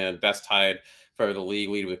best tied for the league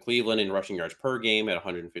with Cleveland in rushing yards per game at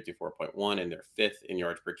 154.1, and they're fifth in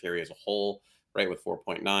yards per carry as a whole, right, with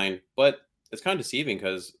 4.9. But it's kind of deceiving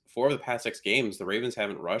because 4 of the past 6 games, the Ravens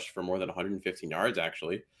haven't rushed for more than 115 yards,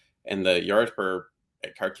 actually. And the yards per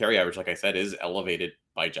carry average, like I said, is elevated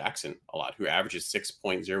by Jackson a lot, who averages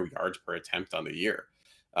 6.0 yards per attempt on the year.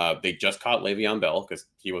 They just caught Le'Veon Bell because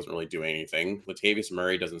he wasn't really doing anything. Latavius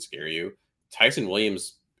Murray doesn't scare you. Tyson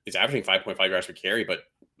Williams is averaging 5.5 yards per carry, but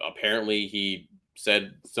apparently he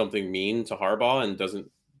said something mean to Harbaugh and doesn't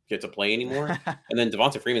get to play anymore. And then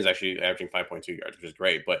Devonta Freeman is actually averaging 5.2 yards, which is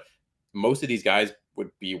great. But most of these guys would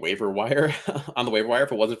be waiver wire on the waiver wire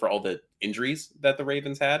if it wasn't for all the injuries that the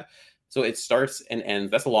Ravens had. So it starts and ends.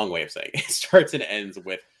 That's a long way of saying it. It starts and ends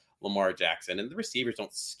with Lamar Jackson. And the receivers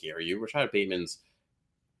don't scare you. Rashad Bateman's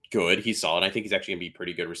good. He's solid. I think he's actually going to be a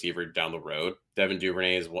pretty good receiver down the road. Devin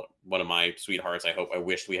Duvernay is one of my sweethearts. I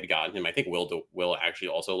wish we had gotten him. I think Will actually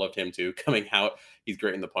also loved him too coming out. He's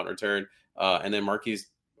great in the punt return. And then Marquise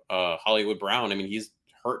Hollywood Brown. I mean, he's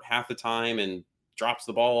hurt half the time and drops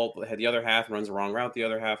the ball the other half and runs the wrong route the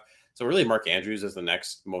other half. So really Mark Andrews is the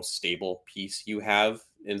next most stable piece you have.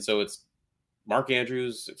 And so it's Mark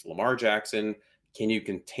Andrews, it's Lamar Jackson. Can you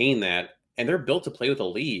contain that? And they're built to play with a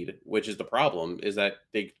lead, which is the problem, is that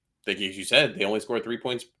they, as you said, they only scored 3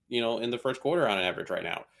 points, in the first quarter on average right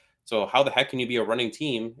now. So how the heck can you be a running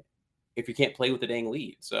team if you can't play with the dang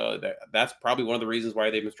lead? So that's probably one of the reasons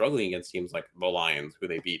why they've been struggling against teams like the Lions, who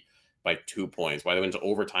they beat by 2 points, why they went to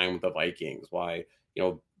overtime with the Vikings, why,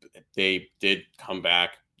 they did come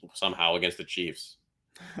back somehow against the Chiefs.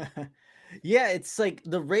 Yeah, it's like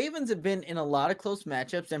the Ravens have been in a lot of close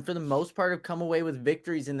matchups, and for the most part have come away with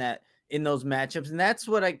victories in those matchups. And that's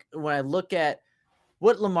what when I look at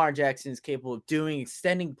what Lamar Jackson is capable of doing,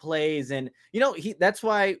 extending plays. And, that's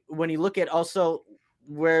why when you look at also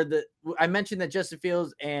where I mentioned that Justin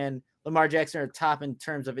Fields and Lamar Jackson are top in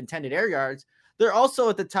terms of intended air yards. They're also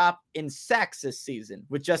at the top in sacks this season,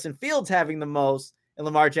 with Justin Fields having the most and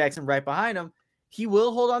Lamar Jackson right behind him. He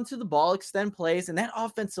will hold on to the ball, extend plays, and that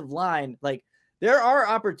offensive line, like there are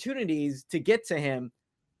opportunities to get to him,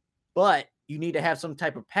 but you need to have some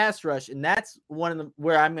type of pass rush. And that's one of the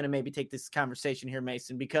where I'm going to maybe take this conversation here,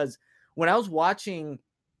 Mason, because when I was watching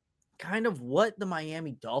kind of what the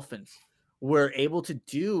Miami Dolphins were able to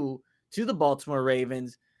do to the Baltimore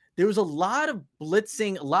Ravens, there was a lot of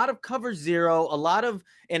blitzing, a lot of cover zero, a lot of,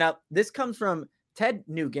 and this comes from Ted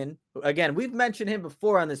Nugent. Again, we've mentioned him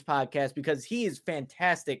before on this podcast because he is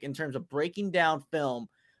fantastic in terms of breaking down film.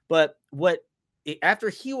 But after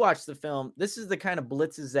he watched the film, this is the kind of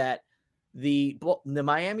blitzes that the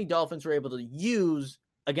Miami Dolphins were able to use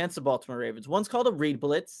against the Baltimore Ravens. One's called a read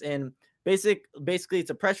blitz, and basically it's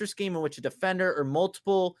a pressure scheme in which a defender or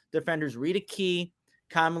multiple defenders read a key,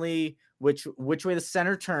 commonly which way the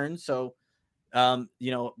center turns. So,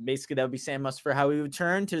 basically that would be Sam Musk for how he would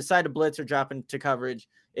turn to decide to blitz or drop into coverage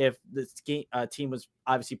if the team was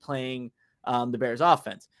obviously playing the Bears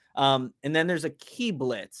offense. And then there's a key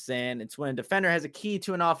blitz, and it's when a defender has a key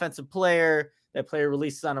to an offensive player. That player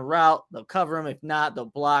releases on a route, they'll cover him. If not, they'll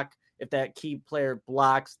block. If that key player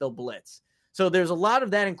blocks, they'll blitz. So there's a lot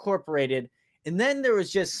of that incorporated. And then there was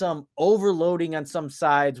just some overloading on some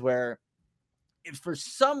sides where if for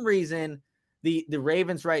some reason the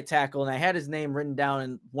Ravens right tackle, and I had his name written down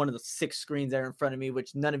in one of the 6 screens that are in front of me,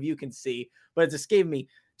 which none of you can see, but it escaped me,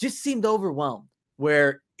 just seemed overwhelmed,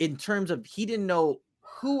 where in terms of he didn't know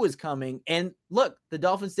who was coming. And look, the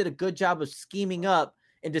Dolphins did a good job of scheming up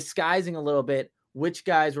and disguising a little bit which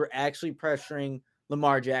guys were actually pressuring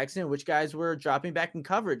Lamar Jackson, which guys were dropping back in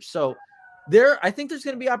coverage. So I think there's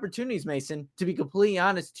going to be opportunities, Mason, to be completely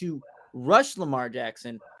honest, to rush Lamar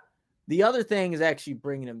Jackson. The other thing is actually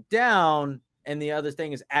bringing him down, and the other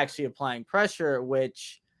thing is actually applying pressure,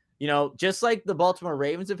 which, just like the Baltimore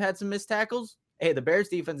Ravens have had some missed tackles, hey, the Bears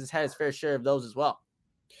defense has had its fair share of those as well.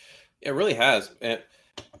 It really has. And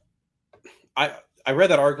I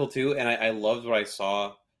read that article too, and I loved what I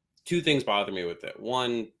saw. 2 things bother me with it.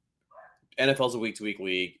 One, NFL's a week-to-week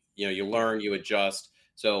league. You learn, you adjust.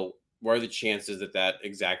 So what are the chances that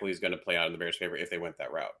exactly is going to play out in the Bears' favor if they went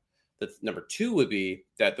that route? The number 2 would be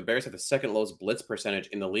that the Bears have the second lowest blitz percentage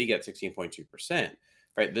in the league at 16.2%.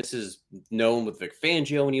 Right? This is known with Vic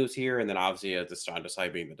Fangio when he was here, and then obviously Sean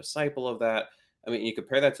Desai being the disciple of that. I mean, you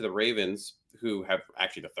compare that to the Ravens, who have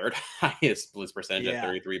actually the 3rd highest blitz percentage at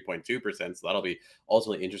 33.2%. So that'll be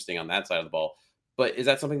ultimately interesting on that side of the ball. But is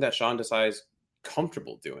that something that Sean Desai is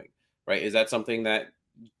comfortable doing, right? Is that something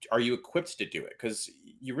are you equipped to do it? Because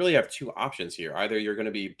you really have 2 options here. Either you're going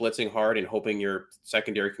to be blitzing hard and hoping your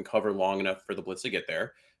secondary can cover long enough for the blitz to get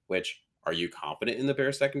there, which are you confident in the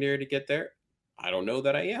Bears secondary to get there? I don't know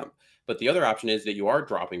that I am. But the other option is that you are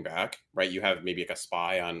dropping back, right? You have maybe like a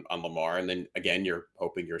spy on Lamar, and then again, you're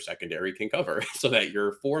hoping your secondary can cover so that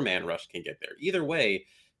your 4-man rush can get there. Either way,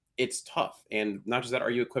 it's tough. And not just that,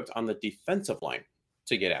 are you equipped on the defensive line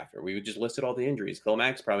to get after? We just listed all the injuries. Khalil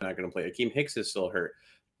Mack's probably not going to play. Akeem Hicks is still hurt.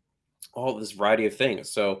 All this variety of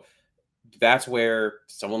things. So that's where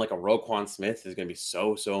someone like a Roquan Smith is going to be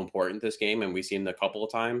so important this game. And we've seen a couple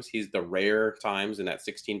of times. He's the rare times in that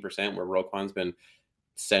 16% where Roquan's been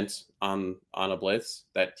sent on a blitz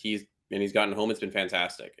that he's gotten home. It's been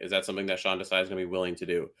fantastic. Is that something that Sean Desai is going to be willing to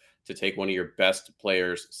do, to take one of your best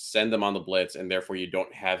players, send them on the blitz, and therefore you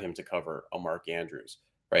don't have him to cover a Mark Andrews,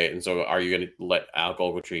 right? And so are you going to let Al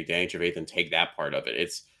Ogletree, Danny Trevathan take that part of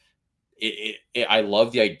it? I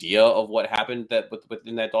love the idea of what happened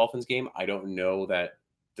within that Dolphins game. I don't know that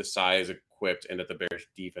Desai is equipped and that the Bears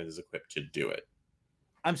defense is equipped to do it.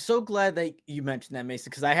 I'm so glad that you mentioned that,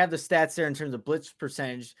 Mason, because I have the stats there in terms of blitz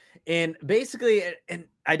percentage. And basically, and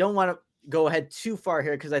I don't want to go ahead too far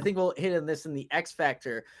here because I think we'll hit on this in the X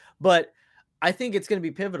factor, but I think it's going to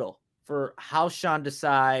be pivotal for how Sean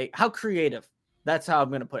Desai, how creative, that's how I'm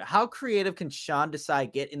going to put it. How creative can Sean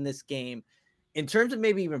Desai get in this game in terms of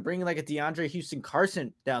maybe even bringing like a DeAndre Houston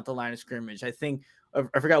Carson down the line of scrimmage? I think,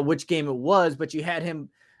 I forgot which game it was, but you had him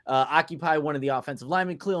occupy one of the offensive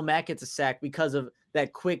linemen. Khalil Mack gets a sack because of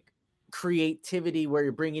that quick creativity where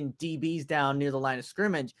you're bringing DBs down near the line of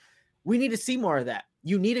scrimmage. We need to see more of that.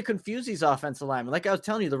 You need to confuse these offensive linemen. Like I was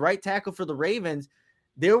telling you, the right tackle for the Ravens,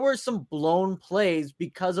 there were some blown plays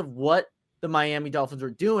because of what the Miami Dolphins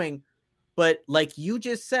were doing. But like you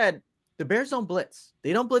just said, the Bears don't blitz.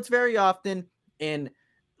 They don't blitz very often. And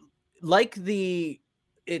like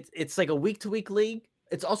it's like a week-to-week league.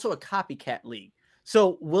 It's also a copycat league.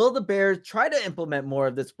 So will the Bears try to implement more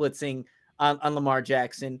of this blitzing on Lamar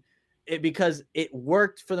Jackson? Because it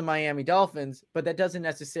worked for the Miami Dolphins, but that doesn't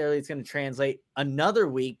necessarily, it's going to translate another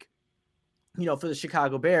week, for the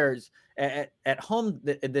Chicago Bears at home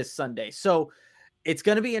this Sunday. So it's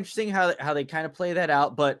going to be interesting how they kind of play that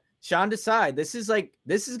out. But Sean Desai, this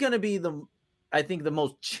is going to be I think the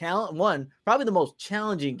most probably the most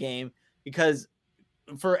challenging game, because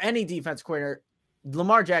for any defense coordinator,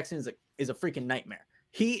 Lamar Jackson is a freaking nightmare.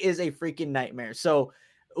 He is a freaking nightmare. So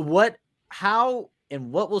what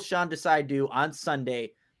will Sean Desai do on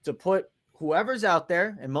Sunday to put whoever's out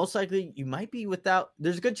there? And most likely you might be without,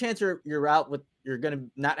 there's a good chance you're out with, you're going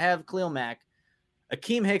to not have Khalil Mack.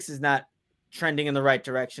 Akeem Hicks is not trending in the right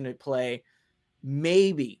direction at play.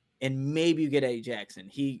 Maybe you get Eddie Jackson.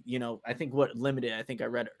 He, I think I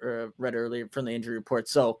read earlier from the injury report.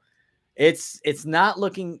 So it's not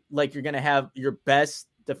looking like you're going to have your best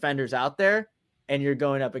defenders out there, and you're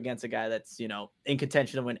going up against a guy that's, in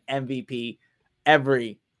contention to win MVP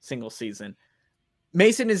every single season.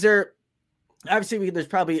 Mason, there's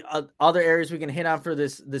probably other areas we can hit on for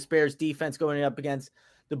this Bears defense going up against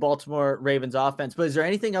the Baltimore Ravens offense, but is there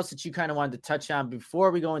anything else that you kind of wanted to touch on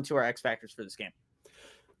before we go into our X factors for this game?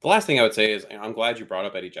 The last thing I would say is I'm glad you brought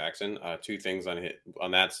up Eddie Jackson. Two things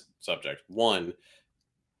on that subject. One,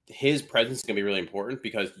 his presence is going to be really important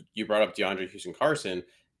because you brought up DeAndre Houston-Carson.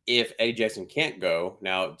 If Eddie Jackson can't go,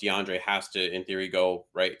 now DeAndre has to, in theory, go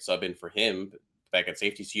right sub in for him back at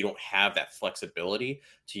safety. So you don't have that flexibility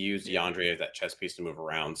to use DeAndre as that chess piece to move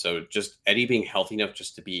around. So just Eddie being healthy enough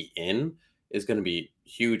just to be in is going to be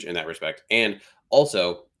huge in that respect. And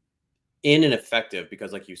also in and effective,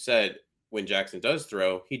 because like you said, when Jackson does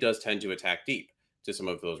throw, he does tend to attack deep to some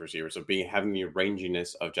of those receivers. So having the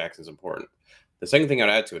ranginess of Jackson is important. The second thing I'd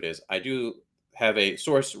add to it is I do have a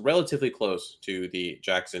source relatively close to the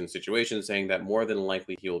Jackson situation saying that more than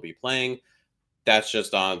likely he will be playing. That's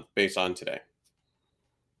just based on today.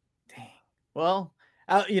 Dang. Well,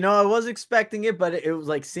 I was expecting it, but it was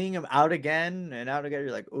like seeing him out again.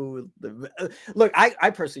 You're like, ooh, look, I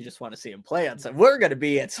personally just want to see him play on Sunday. We're going to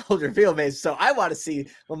be at Soldier Field, Mason, so I want to see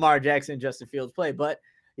Lamar Jackson and Justin Fields play. But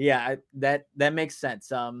yeah, that makes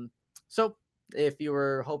sense. So if you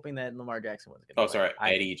were hoping that Lamar Jackson was going to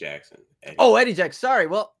play. Eddie Jackson. Eddie Jackson. Sorry.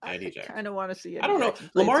 Well, Eddie Jackson. I kind of want to see Eddie I don't know.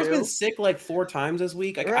 Jackson Lamar's been sick like 4 times this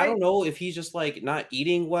week. Like, right. I don't know if he's just like not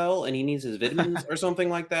eating well and he needs his vitamins or something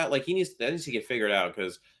like that. Like that needs to get figured out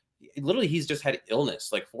because literally he's just had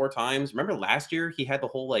illness like 4 times. Remember last year he had the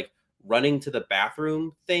whole like running to the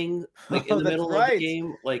bathroom thing like in the middle of the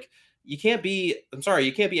game. Like you can't be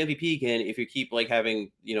MVP again if you keep like having,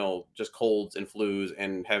 just colds and flus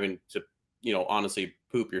and having to, honestly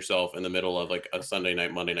poop yourself in the middle of like a Sunday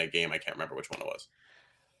night, Monday night game. I can't remember which one it was.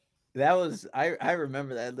 That was, I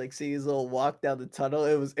remember that, like see his little walk down the tunnel.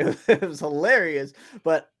 It was hilarious,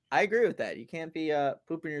 but I agree with that. You can't be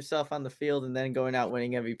pooping yourself on the field and then going out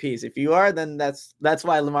winning MVPs. If you are, then that's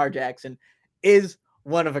why Lamar Jackson is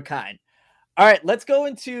one of a kind. All right, let's go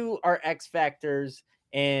into our X factors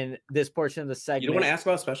in this portion of the segment. You don't want to ask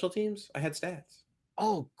about special teams? I had stats.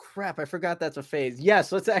 Oh crap! I forgot that's a phase.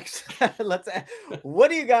 Yes, what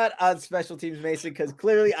do you got on special teams, Mason? Because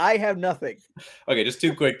clearly I have nothing. Okay, just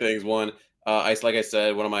 2 quick things. One, like I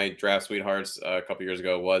said, one of my draft sweethearts a couple years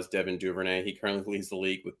ago was Devin Duvernay. He currently leads the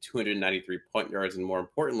league with 293 punt yards and, more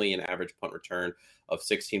importantly, an average punt return of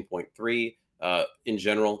 16.3. In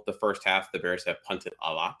general, the first half, the Bears have punted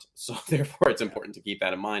a lot. So, therefore, it's important to keep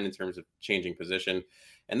that in mind in terms of changing position.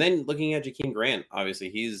 And then looking at Jakeem Grant, obviously,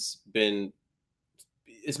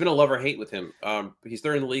 it's been a love or hate with him. He's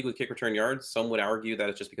 3rd in the league with kick return yards. Some would argue that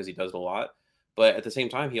it's just because he does it a lot. But at the same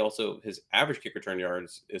time, his average kick return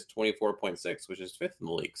yards is 24.6, which is 5th in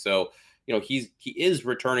the league. So, he is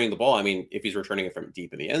returning the ball. I mean, if he's returning it from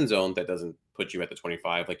deep in the end zone, that doesn't put you at the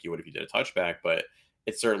 25 like you would if you did a touchback. But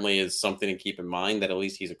it certainly is something to keep in mind that at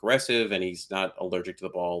least he's aggressive and he's not allergic to the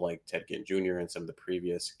ball like Ted Ginn Jr. and some of the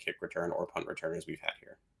previous kick return or punt returners we've had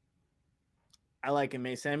here. I like it,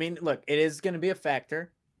 Mason. I mean, look, it is going to be a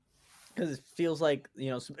factor because it feels like,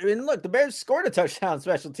 look, the Bears scored a touchdown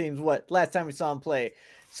special teams. Last time we saw him play.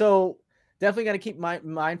 So definitely got to keep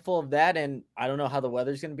mindful of that. And I don't know how the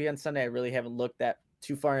weather's going to be on Sunday. I really haven't looked that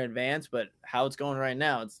too far in advance, but how it's going right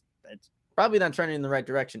now, it's probably not trending in the right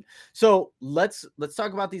direction. So let's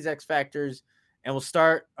talk about these X factors, and we'll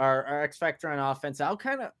start our X factor on offense.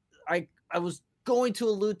 I was going to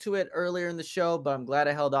allude to it earlier in the show, but I'm glad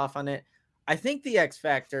I held off on it. I think the X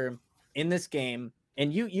factor in this game,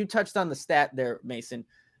 and you touched on the stat there, Mason,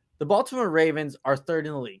 The Baltimore Ravens are third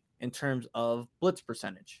in the league in terms of blitz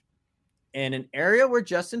percentage. And an area where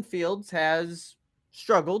Justin Fields has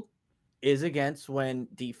struggled is against when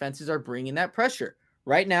defenses are bringing that pressure.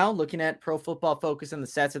 Right now, looking at Pro Football Focus and the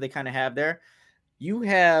stats that they kind of have there, you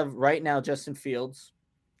have right now Justin Fields,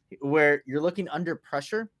 where you're looking under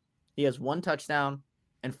pressure. He has 1 touchdown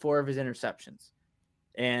and 4 of his interceptions.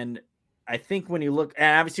 And I think when you look,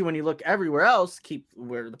 and obviously when you look everywhere else, keep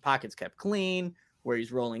where the pocket's kept clean, where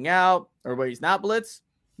he's rolling out, or where he's not blitz,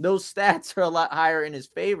 those stats are a lot higher in his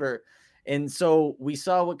favor. And so we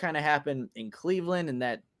saw what kind of happened in Cleveland and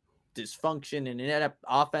that dysfunction and inept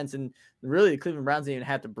offense. And really the Cleveland Browns didn't even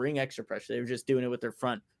have to bring extra pressure. They were just doing it with their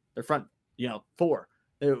front, four,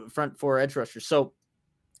 their front 4 edge rushers. So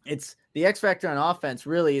it's the X factor on offense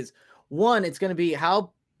really is one, it's going to be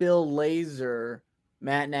how Bill Lazor,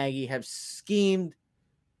 Matt Nagy have schemed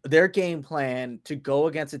their game plan to go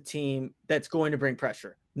against a team that's going to bring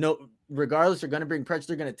pressure. No, regardless, they're going to bring pressure.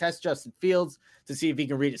 They're going to test Justin Fields to see if he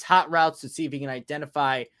can read his hot routes, to see if he can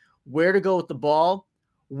identify where to go with the ball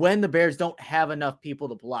when the Bears don't have enough people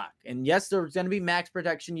to block. And yes, there's going to be max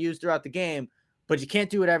protection used throughout the game, but you can't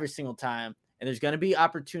do it every single time. And there's going to be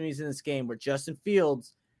opportunities in this game where Justin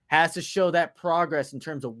Fields has to show that progress in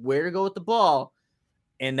terms of where to go with the ball.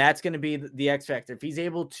 And that's going to be the X factor. If he's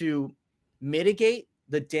able to mitigate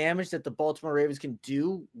the damage that the Baltimore Ravens can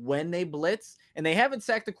do when they blitz, and they haven't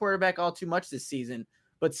sacked the quarterback all too much this season,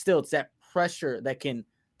 but still it's that pressure that can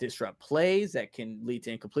disrupt plays, that can lead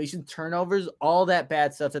to incompletion, turnovers, all that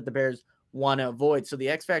bad stuff that the Bears want to avoid. So the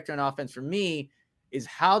X factor on offense for me is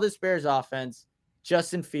how this Bears offense,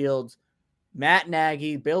 Justin Fields, Matt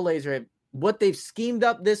Nagy, Bill Lazor, what they've schemed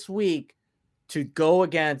up this week to go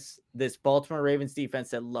against this Baltimore Ravens defense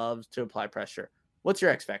that loves to apply pressure. What's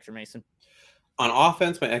your X factor, Mason? On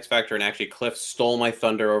offense, my X factor, and actually Cliff stole my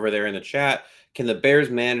thunder over there in the chat. Can the Bears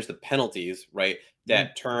manage the penalties, right,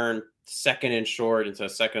 that turn second and short into a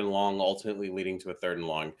second and long, ultimately leading to a third and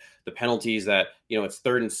long? The penalties that, it's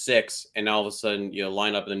 3rd and 6, and all of a sudden,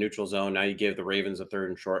 line up in the neutral zone. Now you give the Ravens a 3rd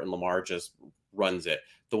and short, and Lamar just runs it.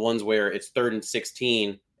 The ones where it's 3rd and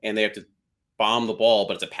 16, and they have to bomb the ball,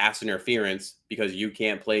 but it's a pass interference because you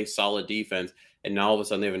can't play solid defense, and now all of a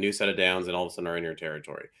sudden they have a new set of downs, and all of a sudden are in your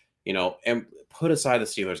territory. And put aside the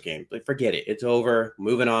Steelers game. Forget it. It's over.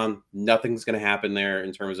 Moving on. Nothing's going to happen there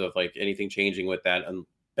in terms of anything changing with that. And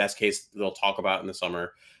best case, they'll talk about in the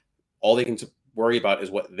summer. All they can worry about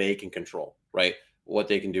is what they can control, right? What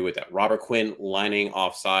they can do with that. Robert Quinn lining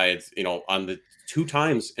off sides, on the 2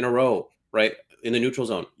 times in a row, right? In the neutral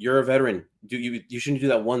zone. You're a veteran. You shouldn't do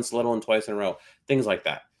that once, let alone twice in a row. Things like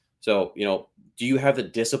that. So, do you have the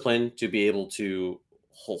discipline to be able to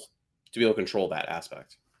control that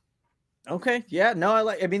aspect? Okay. Yeah, no,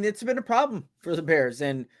 it's been a problem for the Bears.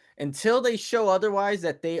 And until they show otherwise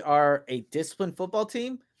that they are a disciplined football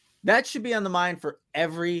team, that should be on the mind for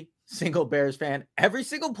every single Bears fan, every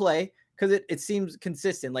single play, because it seems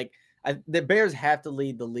consistent. The Bears have to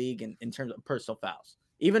lead the league in terms of personal fouls.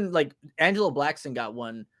 Even Angelo Blackson got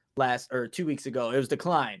one 2 weeks ago. It was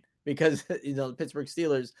declined because, the Pittsburgh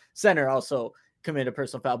Steelers center also committed a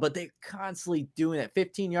personal foul, but they're constantly doing it.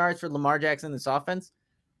 15 yards for Lamar Jackson in this offense.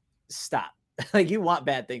 Stop. You want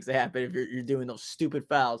bad things to happen if you're doing those stupid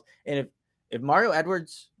fouls. And if Mario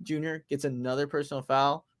Edwards Jr. gets another personal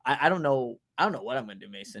foul, I don't know what I'm going to do,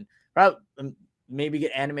 Mason. Probably maybe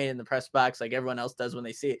get animated in the press box like everyone else does when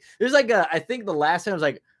they see it. There's I think the last time I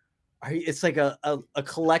was it's a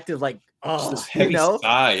collective this heavy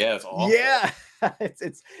sigh. Yeah, it's awful. Yeah,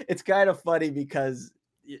 it's kind of funny because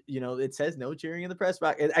it says no cheering in the press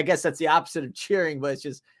box. I guess that's the opposite of cheering, but it's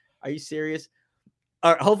just, are you serious?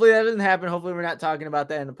 All right, hopefully that doesn't happen. Hopefully we're not talking about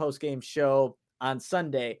that in the post-game show on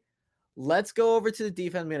Sunday. Let's go over to the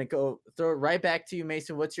defense. I'm going to go throw it right back to you,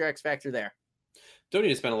 Mason. What's your X factor there? Don't need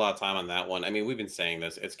to spend a lot of time on that one. I mean, we've been saying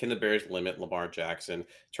this. It's, can the Bears limit Lamar Jackson,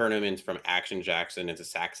 turn him from Action Jackson into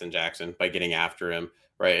Saxon Jackson by getting after him,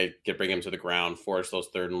 right? Bring him to the ground, force those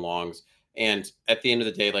 3rd and longs. And at the end of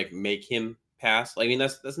the day, make him pass.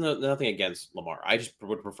 That's nothing against Lamar. I just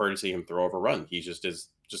would prefer to see him throw over run. He just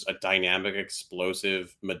a dynamic,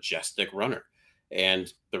 explosive, majestic runner. And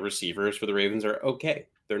the receivers for the Ravens are okay.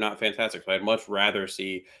 They're not fantastic. So I'd much rather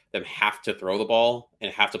see them have to throw the ball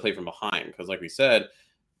and have to play from behind. Because like we said,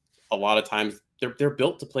 a lot of times they're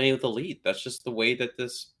built to play with the lead. That's just the way that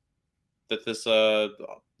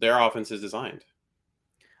their offense is designed.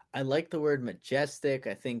 I like the word majestic.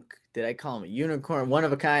 I think, did I call him a unicorn? One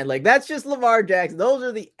of a kind. That's just Lamar Jackson. Those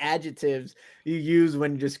are the adjectives you use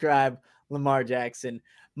when you describe Lamar Jackson.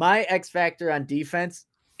 My X factor on defense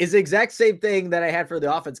is the exact same thing that I had for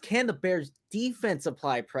the offense. Can the Bears defense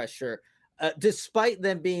apply pressure despite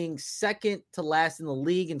them being second to last in the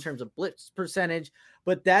league in terms of blitz percentage.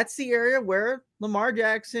 But that's the area where Lamar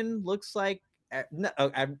Jackson looks like, no,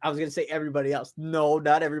 I was going to say everybody else. No,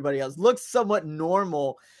 not everybody else. Looks somewhat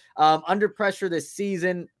normal under pressure this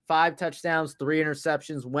season. 5 touchdowns, 3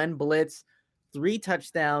 interceptions when blitz, 3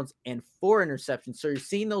 touchdowns and 4 interceptions. So you're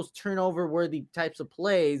seeing those turnover worthy types of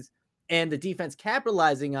plays and the defense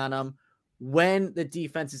capitalizing on them when the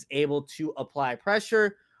defense is able to apply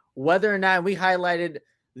pressure. Whether or not we highlighted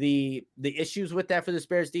the issues with that for this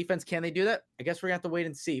Bears defense, can they do that? I guess we're gonna have to wait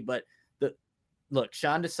and see. But look,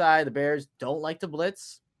 Sean Desai, the Bears don't like to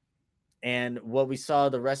blitz, and what we saw,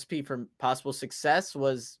 the recipe for possible success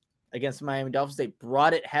was against the Miami Dolphins. They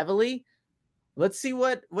brought it heavily. Let's see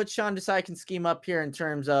what Sean Desai can scheme up here in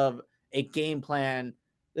terms of a game plan.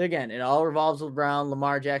 Again, it all revolves around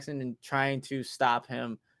Lamar Jackson and trying to stop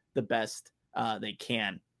him the best they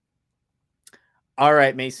can. All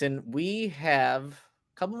right, Mason, we have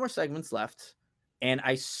a couple more segments left. And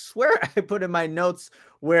I swear I put in my notes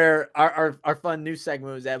where our fun news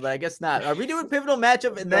segment was at, but I guess not. Are we doing pivotal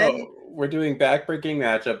matchup and then we're doing backbreaking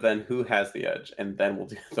matchup, then who has the edge, and then we'll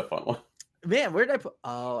do the fun one. Man, where did I put?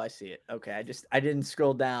 Oh, I see it. Okay, I didn't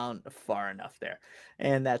scroll down far enough there,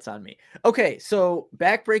 and that's on me. Okay, so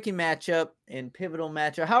backbreaking matchup and pivotal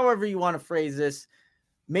matchup, however you want to phrase this.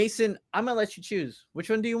 Mason, I'm gonna let you choose.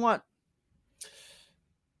 Which one do you want?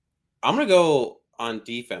 I'm gonna go on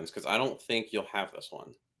defense because I don't think you'll have this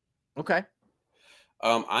one. Okay.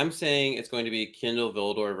 I'm saying it's going to be Kindle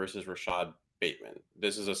Vildor versus Rashad Bateman.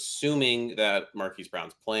 This is assuming that Marquise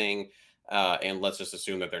Brown's playing, and let's just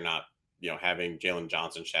assume that they're not, having Jalen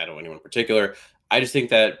Johnson shadow anyone in particular. I just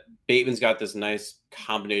think that Bateman's got this nice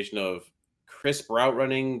combination of crisp route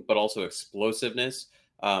running, but also explosiveness.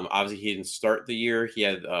 Obviously, he didn't start the year. He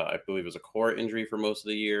had, I believe, it was a core injury for most of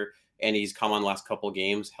the year. And he's come on last couple of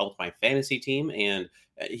games, helped my fantasy team, and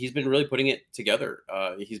he's been really putting it together.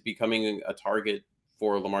 He's becoming a target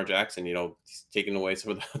for Lamar Jackson. He's taking away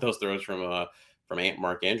some of those throws from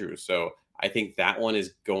Mark Andrews. So I think that one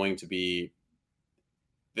is going to be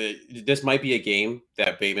this might be a game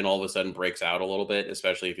that Bateman all of a sudden breaks out a little bit,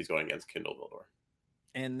 especially if he's going against Kindle Vildor.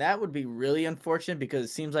 And that would be really unfortunate because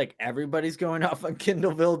it seems like everybody's going off on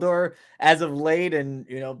Kindle Vildor as of late and,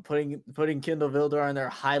 putting Kindle Vildor on their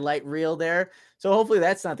highlight reel there. So hopefully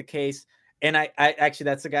that's not the case. And I actually,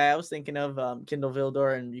 that's the guy I was thinking of, Kindle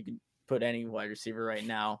Vildor, and you can put any wide receiver right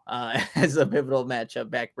now as a pivotal matchup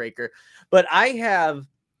backbreaker. But I have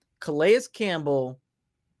Calais Campbell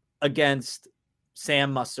against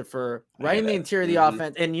Sam Mustipher right in the interior of the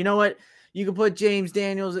offense. And you know what? You can put James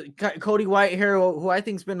Daniels, Cody Whitehair, who I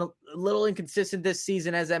think has been a little inconsistent this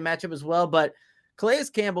season as that matchup as well. But Calais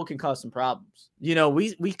Campbell can cause some problems.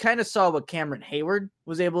 We kind of saw what Cameron Hayward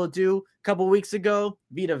was able to do a couple weeks ago.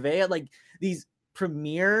 Vita Vea, like these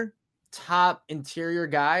premier top interior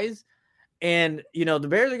guys. And, the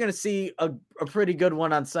Bears are going to see a pretty good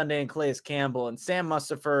one on Sunday in Calais Campbell. And Sam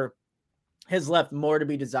Mustipher has left more to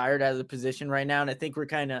be desired out of the position right now. And I think we're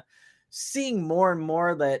kind of seeing more and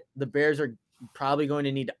more that the Bears are probably going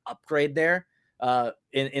to need to upgrade there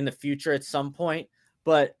in the future at some point.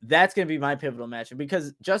 But that's going to be my pivotal matchup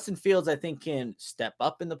because Justin Fields, I think, can step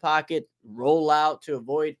up in the pocket, roll out to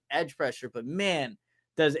avoid edge pressure. But man,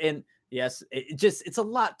 it's a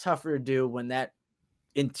lot tougher to do when that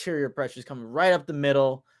interior pressure is coming right up the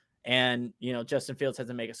middle. And, Justin Fields has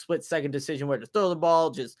to make a split-second decision where to throw the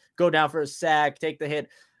ball, just go down for a sack, take the hit.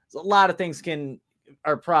 So a lot of things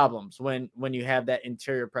are problems when you have that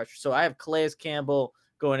interior pressure. So I have Calais Campbell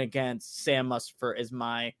going against Sam Mustipher as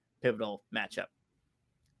my pivotal matchup.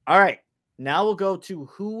 All right, now we'll go to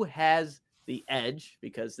who has the edge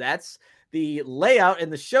because that's the layout in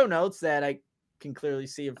the show notes that I can clearly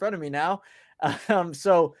see in front of me now.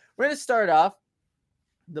 So we're going to start off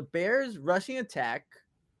the Bears rushing attack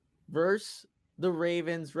versus the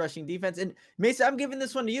Ravens rushing defense. And Mason, I'm giving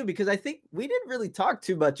this one to you because I think we didn't really talk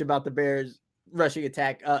too much about the Bears rushing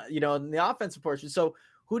attack, in the offensive portion. So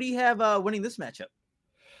who do you have winning this matchup?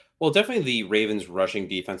 Well, definitely the Ravens rushing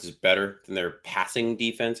defense is better than their passing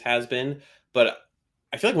defense has been. But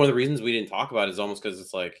I feel like one of the reasons we didn't talk about it is almost because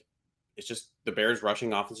it's just the Bears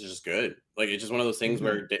rushing offense is just good. Like, it's just one of those things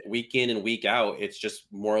where week in and week out, it's just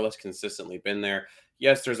more or less consistently been there.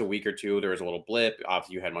 Yes, there's a week or two, there was a little blip.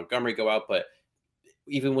 Obviously, you had Montgomery go out, but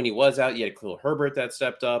even when he was out, you had Khalil Herbert that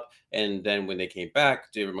stepped up. And then when they came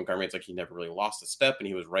back, David Montgomery, it's like he never really lost a step, and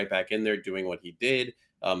he was right back in there doing what he did.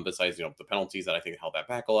 Besides, the penalties that I think held that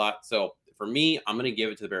back a lot. So for me, I'm going to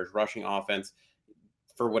give it to the Bears rushing offense.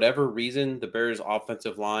 For whatever reason, the Bears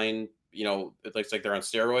offensive line, it looks like they're on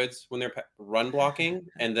steroids when they're run blocking.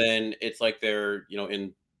 And then it's like they're,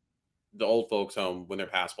 in the old folks home when they're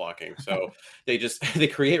pass blocking. So they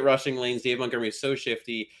create rushing lanes. Dave Montgomery is so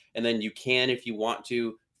shifty, and then you can, if you want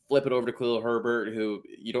to, flip it over to Khalil Herbert, who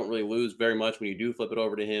you don't really lose very much when you do flip it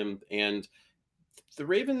over to him. And the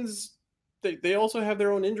Ravens, they also have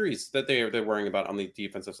their own injuries that they're worrying about on the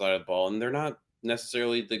defensive side of the ball, and they're not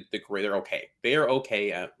necessarily the great. They're okay. They are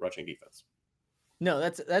okay at rushing defense. No,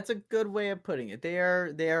 that's a good way of putting it. They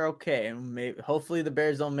are okay, and hopefully the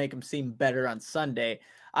Bears don't make them seem better on Sunday.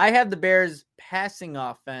 I have the Bears passing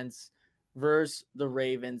offense versus the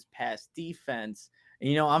Ravens pass defense.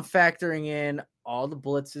 And, I'm factoring in all the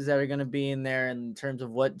blitzes that are going to be in there in terms of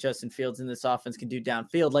what Justin Fields in this offense can do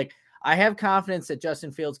downfield. Like, I have confidence that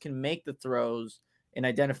Justin Fields can make the throws and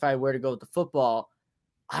identify where to go with the football.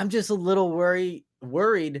 I'm just a little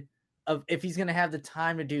worried of if he's going to have the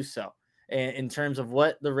time to do so in terms of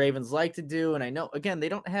what the Ravens like to do. And I know, again, they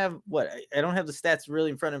don't have I don't have the stats really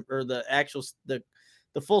in front of, or the actual, the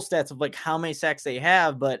full stats of like how many sacks they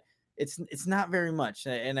have, but it's not very much.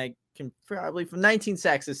 And I can probably, from 19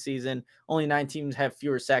 sacks this season, only 9 teams have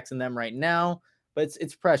fewer sacks than them right now, but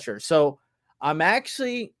it's pressure. So I'm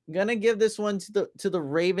actually going to give this one to the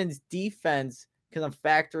Ravens defense, because I'm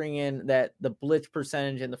factoring in that the blitz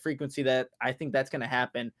percentage and the frequency that I think that's going to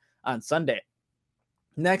happen on Sunday.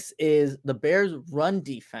 Next is the Bears run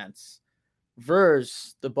defense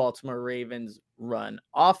versus the Baltimore Ravens run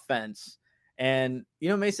offense. And,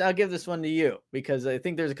 Mason, I'll give this one to you because I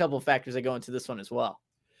think there's a couple of factors that go into this one as well.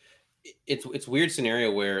 It's a weird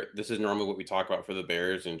scenario where this is normally what we talk about for the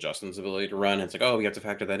Bears and Justin's ability to run. It's like, oh, we have to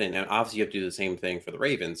factor that in. And obviously you have to do the same thing for the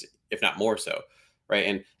Ravens, if not more so. Right.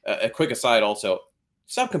 And a quick aside also,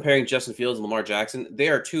 stop comparing Justin Fields and Lamar Jackson. They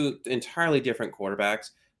are two entirely different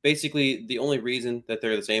quarterbacks. Basically, the only reason that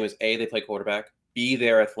they're the same is A, they play quarterback, B,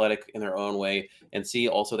 they're athletic in their own way, and C,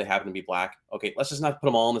 also they happen to be black. Okay, let's just not put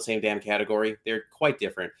them all in the same damn category. They're quite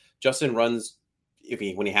different. Justin runs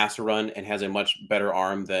when he has to run and has a much better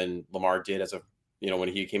arm than Lamar did when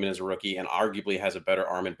he came in as a rookie, and arguably has a better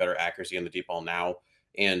arm and better accuracy on the deep ball now.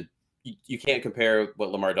 And you can't compare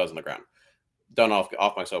what Lamar does on the ground. Done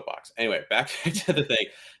off my soapbox. Anyway, back to the thing.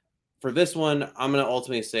 For this one, I'm going to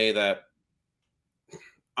ultimately say that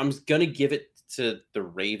I'm going to give it to the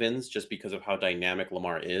Ravens just because of how dynamic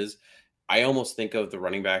Lamar is. I almost think of the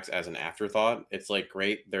running backs as an afterthought. It's like,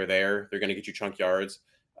 great, they're there. They're going to get you chunk yards.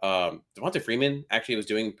 Devonta Freeman actually was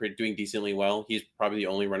doing decently well. He's probably the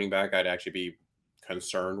only running back I'd actually be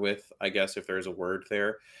concerned with, I guess, if there's a word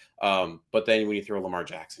there. But then when you throw Lamar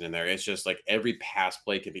Jackson in there, it's just like every pass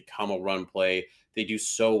play can become a run play. They do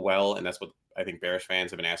so well, and that's what I think Bears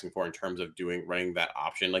fans have been asking for in terms of running that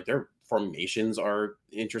option. Like, their formations are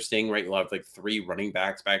interesting, right? You'll have like 3 running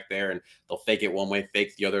backs back there, and they'll fake it one way,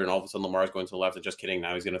 fake the other, and all of a sudden Lamar's going to the left. And just kidding,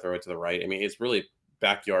 now he's going to throw it to the right. I mean, it's really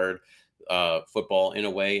backyard football in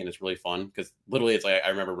a way, and it's really fun because literally it's like I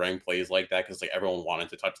remember running plays like that because like everyone wanted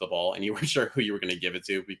to touch the ball and you weren't sure who you were going to give it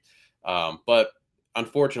to. But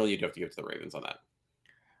unfortunately, you do have to give it to the Ravens on that.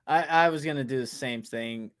 I was going to do the same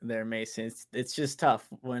thing there, Mason. It's just tough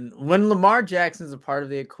when Lamar Jackson's a part of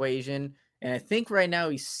the equation. And I think right now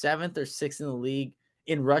he's 7th or 6th in the league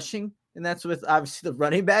in rushing. And that's with obviously the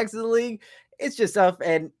running backs of the league. It's just tough.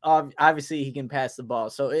 And obviously he can pass the ball.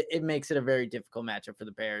 So it makes it a very difficult matchup for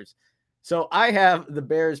the Bears. So I have the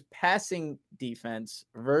Bears passing defense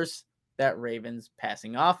versus that Ravens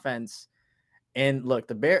passing offense. And look,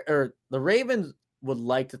 the Ravens would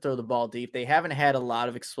like to throw the ball deep. They haven't had a lot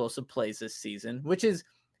of explosive plays this season,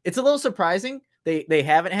 it's a little surprising. They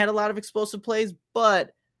haven't had a lot of explosive plays,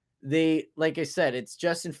 but like I said, it's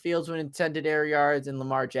Justin Fields with intended air yards and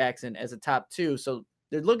Lamar Jackson as a top 2. So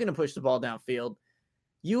they're looking to push the ball downfield.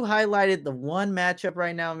 You highlighted the one matchup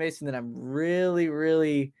right now, Mason, that I'm really,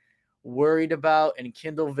 really worried about, and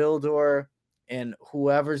Kindle Vildor and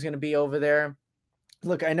whoever's going to be over there.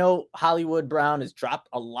 Look, I know Hollywood Brown has dropped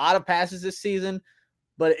a lot of passes this season,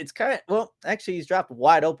 but it's actually he's dropped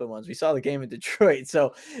wide open ones. We saw the game in Detroit.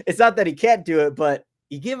 So it's not that he can't do it, but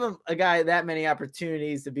you give him a guy that many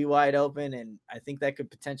opportunities to be wide open, and I think that could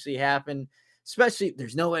potentially happen, especially if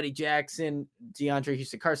there's no Eddie Jackson. DeAndre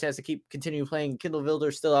Houston-Carson has to continue playing. Kindle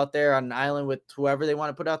Vildor still out there on an island with whoever they want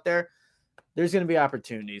to put out there. There's going to be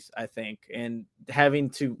opportunities, I think, and having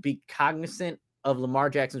to be cognizant of Lamar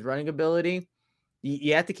Jackson's running ability,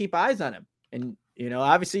 you have to keep eyes on him. And,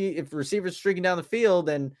 obviously if receivers streaking down the field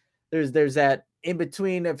and there's that in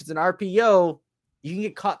between, if it's an RPO, you can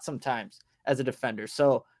get caught sometimes as a defender.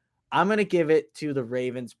 So I'm going to give it to the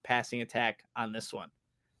Ravens passing attack on this one.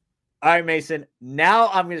 All right, Mason, now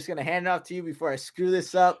I'm just going to hand it off to you before I screw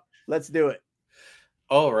this up. Let's do it.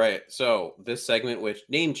 All right. So this segment, which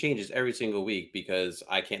name changes every single week because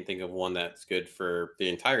I can't think of one that's good for the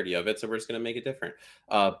entirety of it. So we're just going to make it different.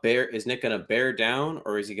 Is Nick going to bear down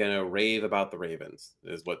or is he going to rave about the Ravens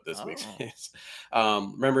is what this week's is.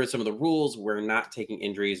 Remember some of the rules. We're not taking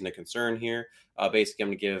injuries into concern here. Basically, I'm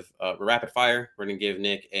going to give rapid fire. We're going to give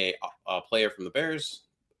Nick a player from the Bears,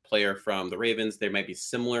 player from the Ravens. They might be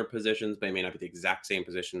similar positions, but they may not be the exact same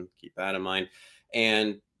position. Keep that in mind.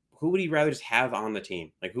 And who would he rather just have on the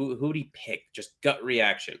team? Like who would he pick? Just gut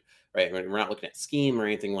reaction, right? We're not looking at scheme or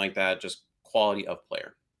anything like that, just quality of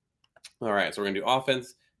player. All right, so we're going to do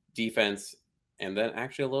offense, defense, and then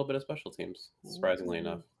actually a little bit of special teams, surprisingly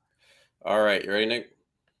enough. All right, you ready, Nick?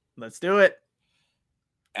 Let's do it.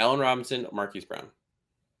 Allen Robinson, Marquise Brown.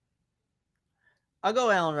 I'll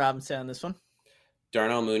go Allen Robinson on this one.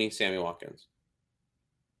 Darnell Mooney, Sammy Watkins.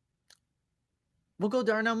 We'll go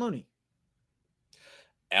Darnell Mooney.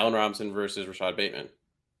 Allen Robinson versus Rashad Bateman.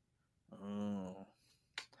 Oh.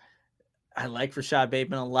 I like Rashad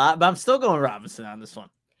Bateman a lot, but I'm still going Robinson on this one.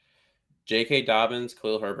 J.K. Dobbins,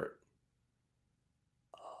 Khalil Herbert.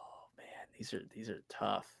 Oh man, these are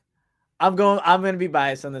tough. I'm going to be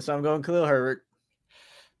biased on this, so I'm going Khalil Herbert.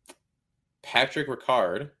 Patrick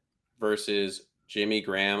Ricard versus Jimmy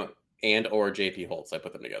Graham and or J.P. Holtz. I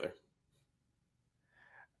put them together.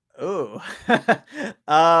 Oh.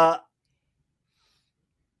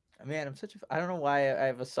 Man, I don't know why I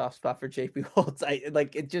have a soft spot for JP Holtz.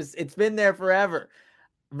 It's been there forever.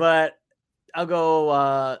 But I'll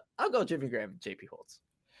go Jimmy Graham and JP Holtz.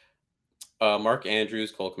 Mark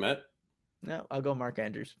Andrews, Cole Kmet. No, I'll go Mark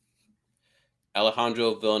Andrews.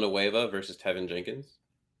 Alejandro Villanueva versus Tevin Jenkins.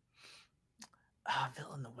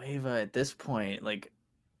 Villanueva at this point,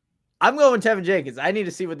 I'm going Tevin Jenkins. I need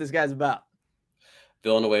to see what this guy's about.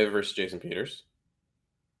 Villanueva versus Jason Peters.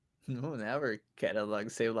 No, now we're kind of like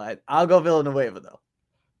same line. I'll go Villanueva though.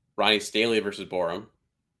 Ronnie Stanley versus Borum.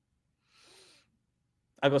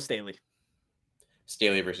 I'll go Stanley.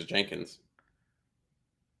 Staley versus Jenkins.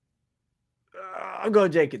 I'll go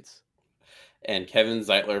Jenkins. And Kevin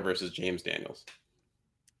Zeitler versus James Daniels.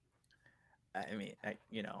 I mean,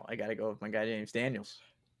 I got to go with my guy, James Daniels.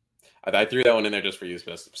 I threw that one in there just for you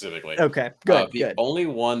specifically. Okay, good. The only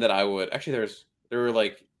one that I would actually, there were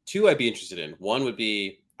like two I'd be interested in. One would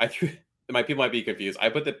be people might be confused. I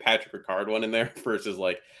put the Patrick Ricard one in there versus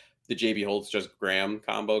like the JB Holtz just Graham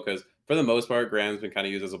combo because for the most part, Graham's been kind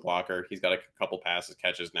of used as a blocker. He's got a couple passes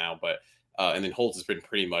catches now, but and then Holtz has been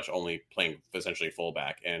pretty much only playing essentially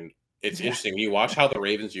fullback. And it's interesting when you watch how the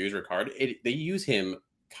Ravens use Ricard. They use him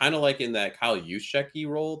kind of like in that Kyle Juszczyk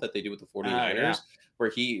role that they do with the 49ers, where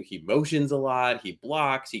he motions a lot, he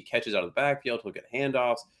blocks, he catches out of the backfield, he'll get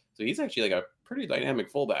handoffs. So he's actually like a pretty dynamic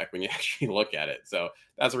fullback when you actually look at it. So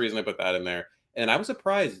that's the reason I put that in there. And I was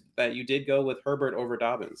surprised that you did go with Herbert over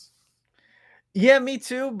Dobbins. Yeah, me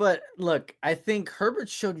too. But look, I think Herbert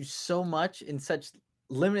showed you so much in such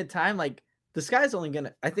limited time. Like the sky's only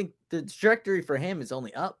I think the trajectory for him is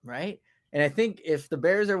only up, right? And I think if the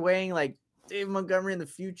Bears are weighing like Dave Montgomery in the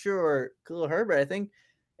future or Khalil Herbert, I think,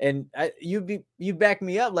 and you back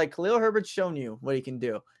me up, like Khalil Herbert's shown you what he can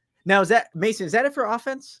do. Now, is that it for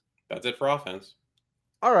offense? That's it for offense.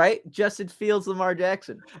 All right, Justin Fields, Lamar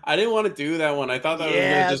Jackson. I didn't want to do that one. I thought that was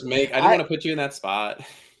going to just I didn't want to put you in that spot.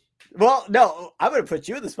 Well, no, I'm going to put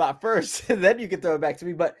you in the spot first, and then you can throw it back to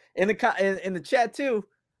me. But in the chat too,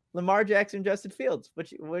 Lamar Jackson, Justin Fields.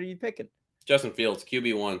 What are you picking? Justin Fields,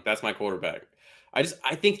 QB1. That's my quarterback. I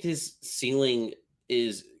think his ceiling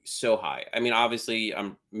is so high. I mean, obviously,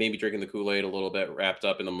 I'm maybe drinking the Kool-Aid a little bit, wrapped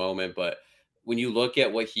up in the moment, but when you look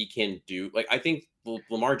at what he can do, like I think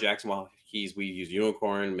Lamar Jackson, while we use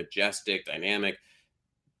unicorn, majestic, dynamic,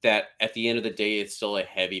 that at the end of the day, it's still a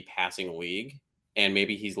heavy passing league. And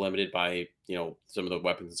maybe he's limited by, some of the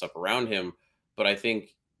weapons and stuff around him. But I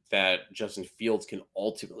think that Justin Fields can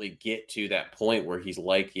ultimately get to that point where he's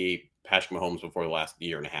like a Patrick Mahomes before the last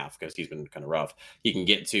year and a half, because he's been kind of rough. He can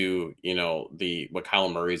get to, what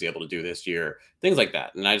Kyler Murray is able to do this year, things like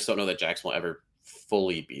that. And I just don't know that Jackson will ever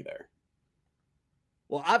fully be there.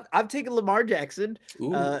 Well, I've taken Lamar Jackson.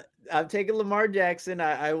 I've taken Lamar Jackson.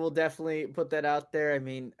 I will definitely put that out there. I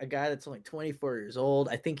mean, a guy that's only 24 years old.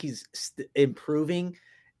 I think he's improving,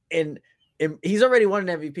 and he's already won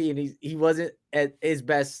an MVP, and he wasn't at his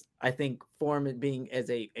best, I think, form in being as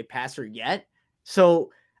a passer yet.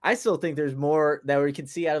 So I still think there's more that we can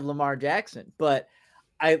see out of Lamar Jackson. But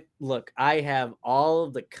I have all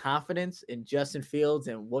of the confidence in Justin Fields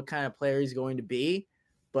and what kind of player he's going to be.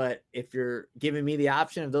 But if you're giving me the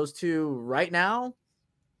option of those two right now,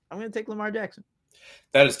 I'm going to take Lamar Jackson.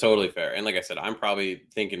 That is totally fair. And like I said, I'm probably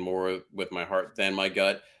thinking more with my heart than my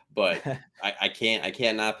gut. but I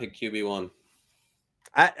can't not pick QB1.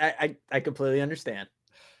 I completely understand.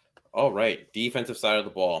 All right, defensive side of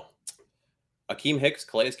the ball. Akeem Hicks,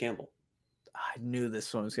 Calais Campbell. I knew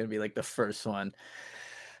this one was going to be like the first one.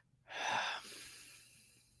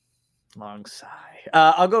 Long sigh.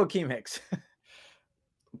 I'll go Akeem Hicks.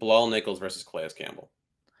 Bilal Nichols versus Calais Campbell.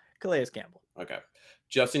 Calais Campbell. Okay.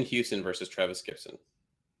 Justin Houston versus Travis Gibson.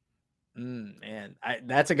 Man,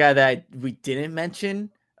 that's a guy that we didn't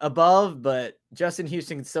mention above, but Justin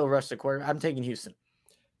Houston can still rush the quarter. I'm taking Houston.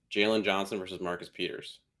 Jalen Johnson versus Marcus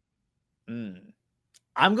Peters.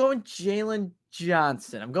 I'm going Jalen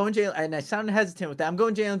Johnson. I'm going Jalen, and I sounded hesitant with that. I'm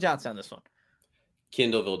going Jalen Johnson on this one.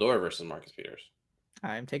 Kindle Vildor versus Marcus Peters.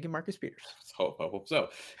 I'm taking Marcus Peters. I hope so.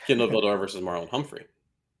 Kindle Vildor versus Marlon Humphrey.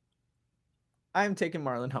 I'm taking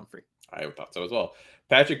Marlon Humphrey. I thought so as well.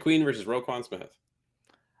 Patrick Queen versus Roquan Smith.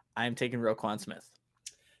 I'm taking Roquan Smith.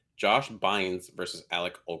 Josh Bynes versus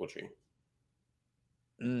Alec Ogletree.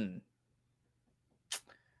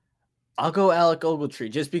 I'll go Alec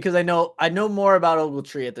Ogletree just because I know more about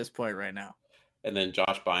Ogletree at this point right now. And then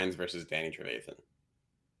Josh Bynes versus Danny Trevathan.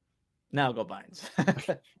 Now I'll go Bynes.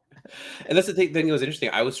 And that's the thing that was interesting.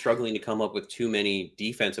 I was struggling to come up with too many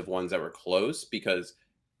defensive ones that were close because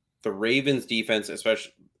the Ravens defense,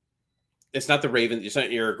 especially, it's not the Ravens. It's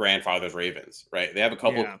not your grandfather's Ravens, right? They have a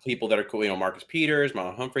couple of people that are cool. Marcus Peters,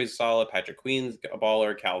 Marlon Humphrey's solid, Patrick Queen's a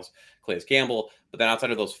baller, Calais Campbell. But then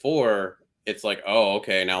outside of those four, it's like, oh,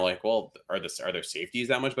 okay. Now, like, well, are their safeties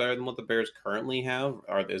that much better than what the Bears currently have?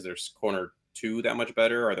 Is their corner 2 that much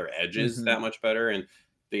better? Are their edges that much better? And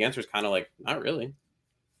the answer is kind of like, not really.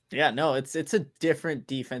 Yeah, no, it's a different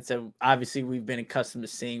defense that obviously we've been accustomed to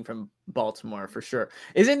seeing from Baltimore for sure.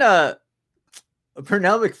 Isn't Pernell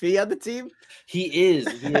McPhee on the team? He is.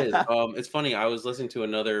 It's funny. I was listening to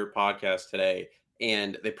another podcast today,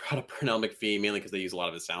 and they brought up Pernell McPhee mainly because they use a lot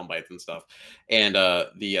of his sound bites and stuff. And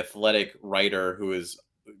the Athletic writer who is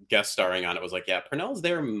guest starring on it was like, yeah, Pernell's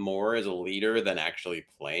there more as a leader than actually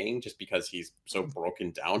playing, just because he's so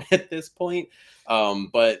broken down at this point.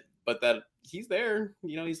 But that he's there.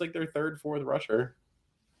 He's like their third, fourth rusher.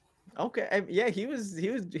 Okay, yeah, he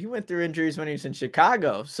went through injuries when he was in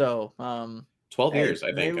Chicago. So 12 years,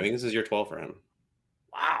 I think. I think this is year 12 for him.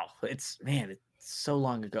 Wow, it's so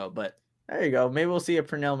long ago. But there you go. Maybe we'll see a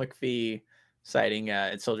Pernell McPhee sighting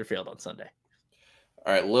at Soldier Field on Sunday.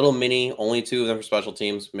 All right, little mini, only 2 of them for special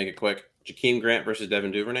teams. Make it quick. Jakeem Grant versus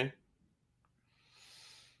Devin Duvernay.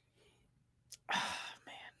 Oh,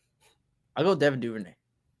 man, I'll go Devin Duvernay.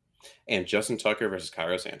 And Justin Tucker versus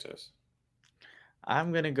Cairo Santos.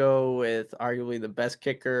 I'm going to go with arguably the best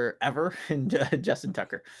kicker ever, Justin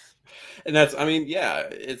Tucker. And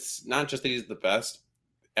it's not just that he's the best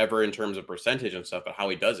ever in terms of percentage and stuff, but how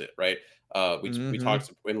he does it, right? We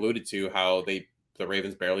talked and alluded to how the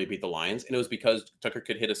Ravens barely beat the Lions, and it was because Tucker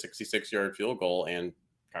could hit a 66-yard field goal, and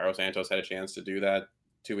Cairo Santos had a chance to do that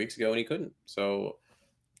 2 weeks ago, and he couldn't. So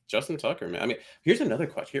Justin Tucker, man. Here's another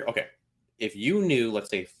question. Okay, if you knew, let's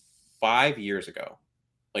say, 5 years ago,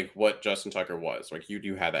 like what Justin Tucker was, like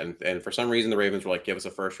you had that, and for some reason the Ravens were like, give us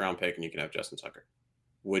a first-round pick and you can have Justin Tucker.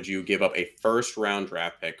 Would you give up a first-round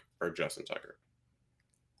draft pick for Justin Tucker?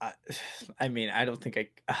 I don't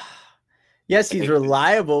think yes, he's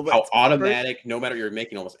reliable. But how automatic, no matter you're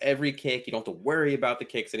making almost every kick, you don't have to worry about the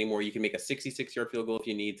kicks anymore. You can make a 66-yard field goal if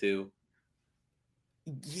you need to.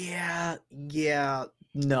 Yeah.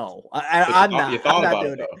 No, I'm not. You thought about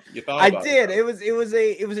it. You thought about it.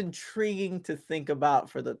 It was intriguing to think about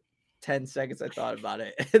for the 10 seconds I thought about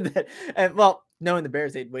it. and knowing the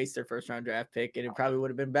Bears, they'd waste their first round draft pick, and it probably would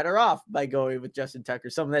have been better off by going with Justin Tucker,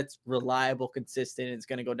 someone that's reliable, consistent, and it's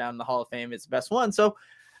going to go down in the Hall of Fame. It's the best one. So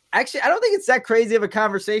actually, I don't think it's that crazy of a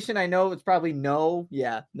conversation. I know it's probably no in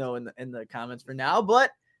the comments for now,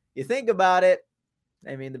 but you think about it.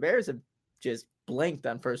 The Bears have just blanked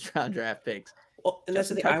on first round draft picks. Well, and that's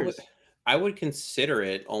the thing. I would consider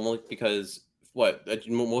it almost because most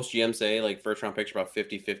GMs say, like, first round picks are about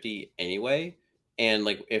 50-50 anyway. And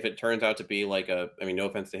like, if it turns out to be like no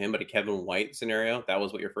offense to him, but a Kevin White scenario, that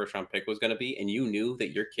was what your first round pick was going to be. And you knew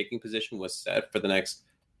that your kicking position was set for the next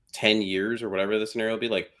 10 years or whatever the scenario would be.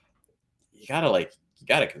 Like, you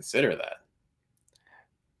gotta consider that.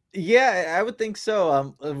 Yeah, I would think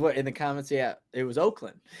so. In the comments, yeah, it was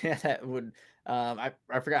Oakland. Yeah, that would. I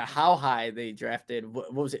forgot how high they drafted.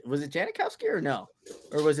 What was it? Was it Janikowski or no?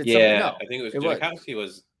 Or was it? Yeah, no, I think it was Janikowski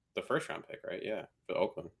was the first round pick, right? Yeah, for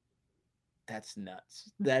Oakland. That's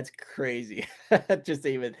nuts. That's crazy. Just to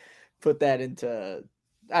even put that into,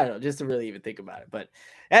 I don't know, just to really even think about it. But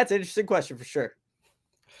that's an interesting question for sure.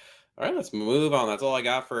 All right, let's move on. That's all I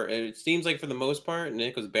got for it. Seems like for the most part,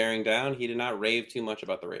 Nick was bearing down. He did not rave too much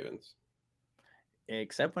about the Ravens.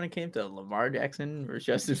 Except when it came to Lamar Jackson versus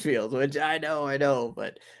Justin Fields, which I know,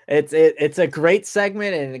 but it's a great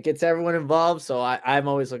segment and it gets everyone involved. So I'm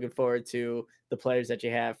always looking forward to the players that you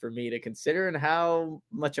have for me to consider and how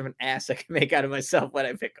much of an ass I can make out of myself when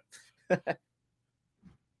I pick them.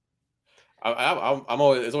 I'm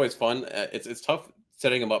always it's always fun. It's tough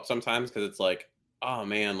setting them up sometimes because it's like, oh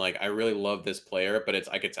man, like I really love this player, but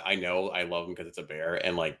I know I love him because it's a Bear,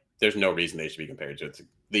 and like there's no reason they should be compared to. It's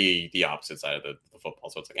the opposite side of the football.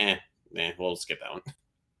 So it's like, we'll skip that one.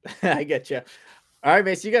 I get you. All right,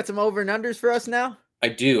 Mace, you got some over and unders for us now? I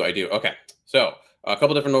do. Okay, so a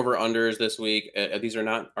couple different over unders this week. These are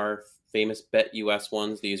not our famous Bet US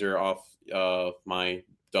ones. These are off my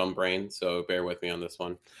dumb brain, so bear with me on this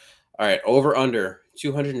one. All right, over under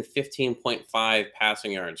 215.5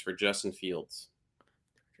 passing yards for Justin Fields.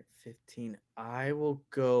 15. I will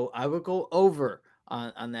go over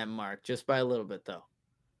on that mark just by a little bit though.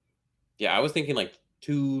 Yeah, I was thinking like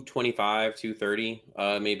 225, 230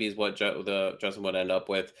 maybe is what the Justin would end up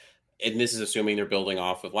with. And this is assuming they're building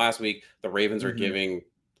off of last week. The Ravens are giving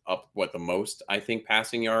up the most, I think,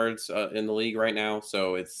 passing yards in the league right now.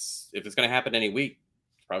 So if it's going to happen any week,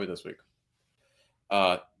 it's probably this week.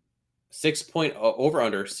 6.0 over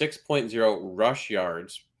under 6.0 rush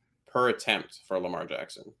yards per attempt for Lamar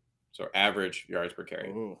Jackson. So average yards per carry.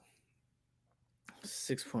 Ooh.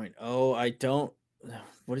 6.0. I don't.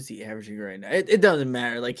 What is he averaging right now? It doesn't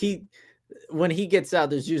matter. Like when he gets out,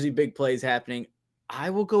 there's usually big plays happening. I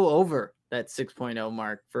will go over that 6.0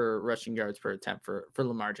 mark for rushing yards per attempt for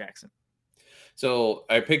Lamar Jackson. So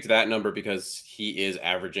I picked that number because he is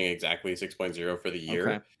averaging exactly 6.0 for the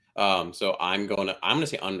year. Okay. So I'm gonna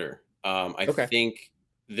say under. I think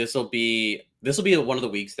this will be one of the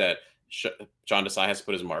weeks that John Desai has to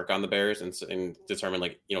put his mark on the Bears and determine,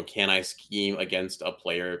 like, can I scheme against a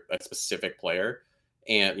specific player?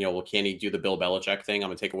 And, can he do the Bill Belichick thing? I'm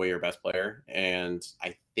going to take away your best player. And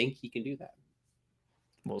I think he can do that.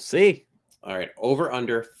 We'll see. All right. Over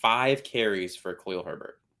under 5 carries for Khalil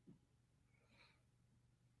Herbert.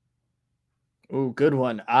 Ooh, good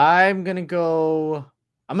one. I'm going to go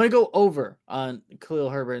over on Khalil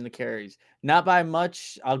Herbert and the carries. Not by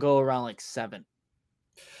much. I'll go around like 7.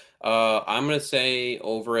 I'm going to say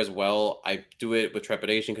over as well. I do it with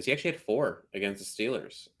trepidation because he actually had 4 against the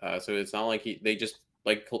Steelers. So it's not like they just,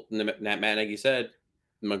 like Matt Nagy said,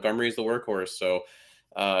 Montgomery is the workhorse. So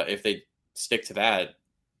if they stick to that,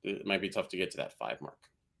 it might be tough to get to that 5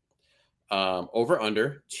 mark. Over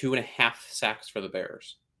under 2.5 sacks for the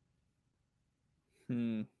Bears.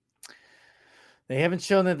 They haven't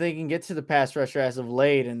shown that they can get to the pass rusher as of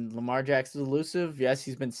late, and Lamar Jackson's elusive. Yes,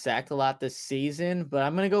 he's been sacked a lot this season, but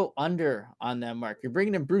I'm going to go under on that mark. You're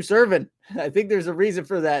bringing in Bruce Irvin. I think there's a reason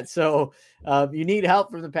for that. So you need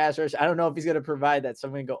help from the pass rush. I don't know if he's going to provide that, so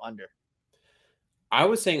I'm going to go under. I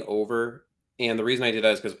was saying over, and the reason I did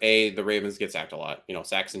that is because A, the Ravens get sacked a lot.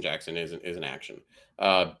 Sacks and Jackson is an action.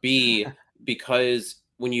 B, because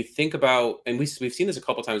when you think about, and we've seen this a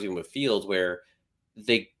couple times even with Fields, where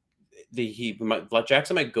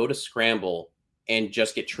Jackson might go to scramble and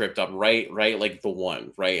just get tripped up right like the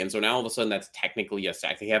one, right? And so now all of a sudden that's technically a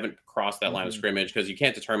sack. They haven't crossed that line of scrimmage because you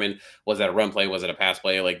can't determine, was that a run play, was it a pass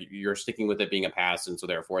play? Like, you're sticking with it being a pass, and so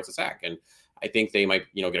therefore it's a sack. And I think they might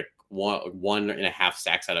get 1.5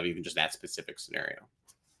 sacks out of even just that specific scenario.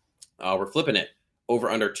 We're flipping it over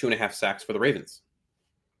under 2.5 sacks for the Ravens.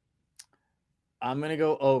 I'm going to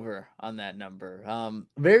go over on that number.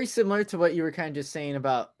 Very similar to what you were kind of just saying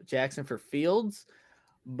about Jackson for Fields,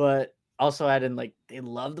 but also add in, like, they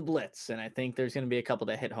love the blitz, and I think there's going to be a couple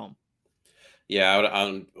that hit home. Yeah, I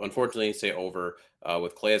would unfortunately say over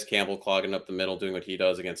with Calais Campbell clogging up the middle, doing what he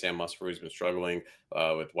does against Sam Musfer, who's been struggling,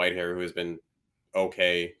 with Whitehair, who has been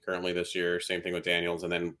okay currently this year. Same thing with Daniels.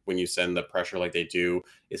 And then when you send the pressure like they do,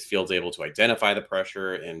 is Fields able to identify the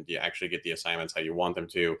pressure and you actually get the assignments how you want them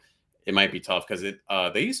to? It might be tough because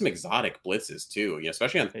they use some exotic blitzes too,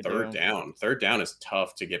 especially on third down. Third down is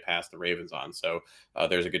tough to get past the Ravens on. So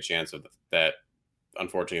there's a good chance of that.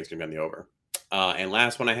 Unfortunately, it's going to be on the over. And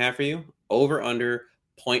last one I have for you, over under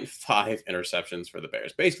 0.5 interceptions for the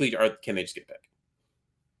Bears. Basically, can they just get picked?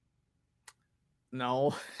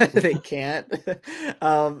 No, they can't.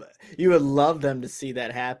 You would love them to see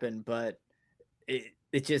that happen, but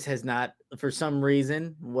it just has not, for some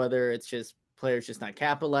reason, whether it's just players just not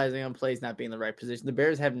capitalizing on plays, not being in the right position. The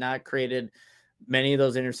Bears have not created many of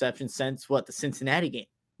those interceptions since the Cincinnati game,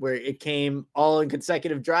 where it came all in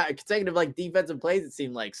consecutive like defensive plays, it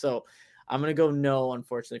seemed like. So I'm going to go no,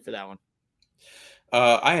 unfortunately, for that one.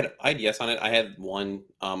 I had yes on it. I had one.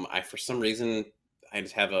 For some reason I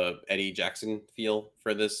just have a Eddie Jackson feel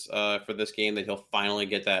for this game, that he'll finally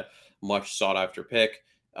get that much sought after pick.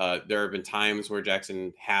 There have been times where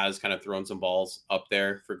Jackson has kind of thrown some balls up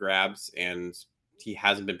there for grabs, and he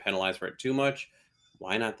hasn't been penalized for it too much.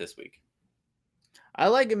 Why not this week? I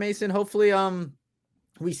like it, Mason. Hopefully,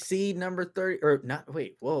 we see number 30 or not.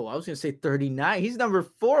 Wait, whoa, I was going to say 39. He's number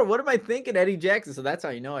 4. What am I thinking? Eddie Jackson. So that's how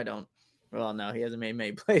you know I don't. Well, no, he hasn't made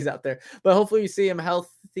many plays out there, but hopefully you see him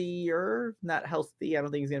healthier, not healthy. I don't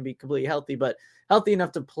think he's going to be completely healthy, but healthy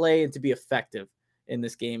enough to play and to be effective in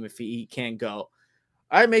this game if he can go.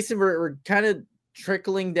 All right, Mason, we're kind of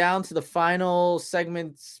trickling down to the final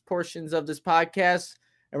segments portions of this podcast,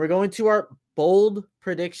 and we're going to our bold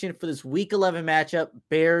prediction for this week 11 matchup,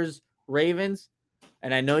 Bears Ravens.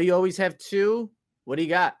 And I know you always have 2. What do you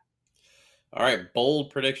got? All right,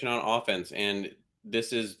 bold prediction on offense. And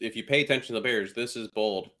this is, if you pay attention to the Bears, this is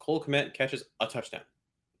bold. Cole Kmet catches a touchdown.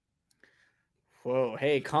 Whoa,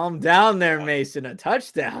 hey, calm down there, Mason. A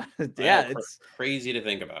touchdown. Yeah, it's crazy to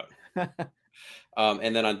think about.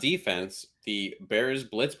 And then on defense, the Bears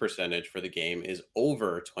blitz percentage for the game is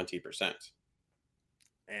over 20%.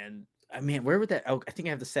 And I mean, where would that? Oh, I think I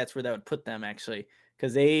have the stats where that would put them, actually,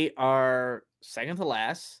 because they are second to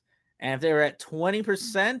last. And if they were at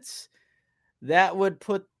 20%, that would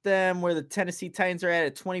put them where the Tennessee Titans are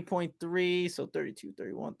at 20.3. So 32,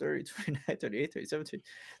 31, 30, 29, 38, 37. 30.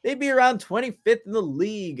 They'd be around 25th in the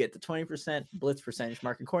league at the 20% blitz percentage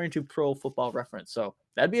mark, according to Pro Football Reference. So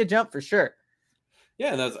that'd be a jump for sure.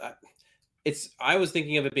 Yeah, I was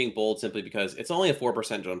thinking of it being bold simply because it's only a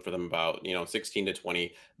 4% jump for them, about 16 to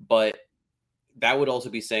 20, but that would also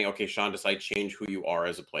be saying, okay, Sean Desai, change who you are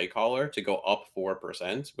as a play caller to go up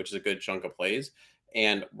 4%, which is a good chunk of plays.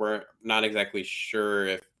 And we're not exactly sure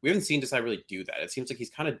if we haven't seen Desai really do that. It seems like he's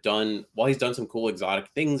kind of done, while he's done some cool exotic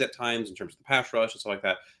things at times in terms of the pass rush and stuff like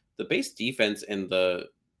that, the base defense and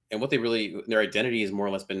what they really, their identity has more or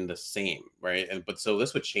less been the same, right? But so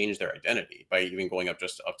this would change their identity by even going up to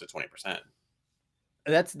 20%.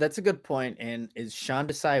 That's a good point. And is Sean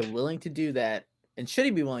Desai willing to do that? And should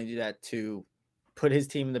he be willing to do that to put his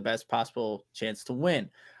team in the best possible chance to win?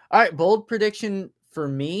 All right, bold prediction for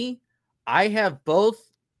me. I have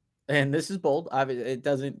both, and this is bold. It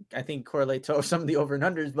doesn't, I think, correlate to some of the over and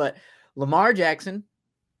unders, but Lamar Jackson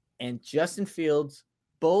and Justin Fields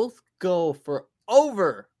both go for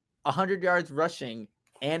over 100 yards rushing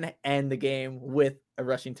and end the game with a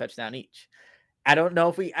rushing touchdown each. I don't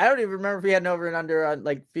even remember if we had an over and under on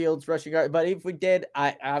like Fields rushing yard, but if we did,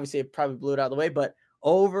 I obviously probably blew it out of the way, but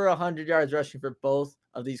over 100 yards rushing for both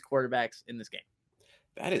of these quarterbacks in this game.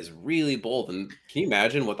 That is really bold. And can you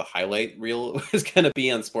imagine what the highlight reel is going to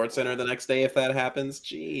be on SportsCenter the next day if that happens?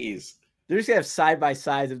 Jeez. They're just going to have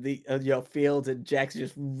side-by-sides of the Fields and Jackson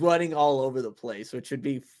just running all over the place, which would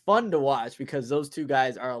be fun to watch because those two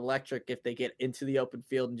guys are electric if they get into the open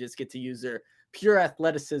field and just get to use their pure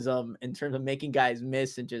athleticism in terms of making guys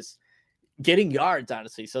miss and just getting yards,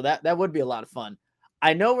 honestly. So that would be a lot of fun.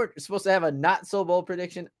 I know we're supposed to have a not-so-bold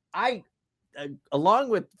prediction. Along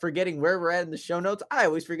with forgetting where we're at in the show notes, I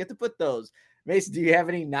always forget to put those. Mason, do you have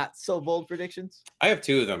any not so bold predictions? I have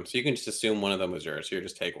 2 of them, so you can just assume one of them was yours. Here,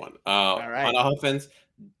 just take one. All right. On offense,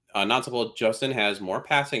 not so bold. Justin has more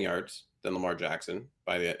passing yards than Lamar Jackson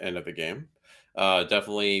by the end of the game.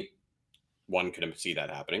 Definitely, one could see that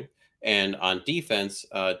happening. And on defense,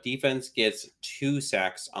 defense gets 2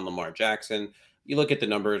 sacks on Lamar Jackson. You look at the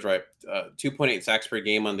numbers, right? 2.8 sacks per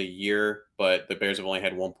game on the year, but the Bears have only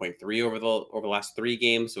had 1.3 over the last 3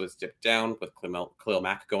 games, so it's dipped down with Khalil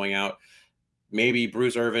Mack going out. Maybe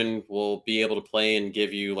Bruce Irvin will be able to play and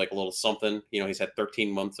give you like a little something. He's had 13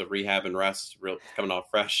 months of rehab and rest, coming off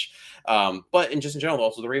fresh. But in general,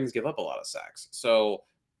 also the Ravens give up a lot of sacks, so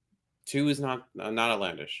 2 is not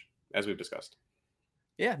outlandish, as we've discussed.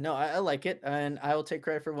 Yeah, no, I like it, and I will take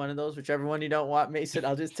credit for one of those. Whichever one you don't want, Mason,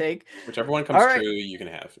 I'll just take. Whichever one comes true, you can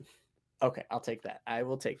have. Okay, I'll take that. I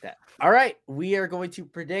will take that. All right, we are going to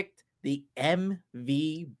predict the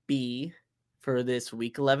MVP for this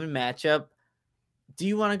Week 11 matchup. Do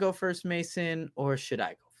you want to go first, Mason, or should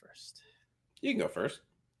I go first? You can go first.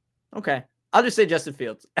 Okay, I'll just say Justin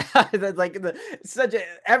Fields. That's like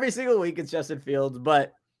every single week it's Justin Fields,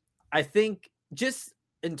 but I think just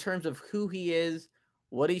in terms of who he is,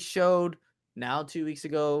 what he showed now 2 weeks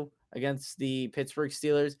ago against the Pittsburgh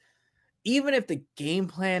Steelers, even if the game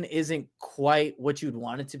plan isn't quite what you'd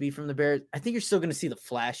want it to be from the Bears, I think you're still going to see the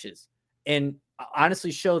flashes and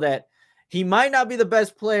honestly show that he might not be the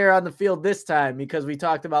best player on the field this time because we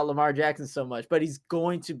talked about Lamar Jackson so much, but he's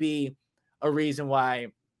going to be a reason why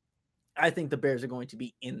I think the Bears are going to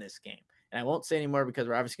be in this game. And I won't say anymore because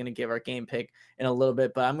we're obviously going to give our game pick in a little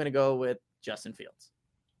bit, but I'm going to go with Justin Fields.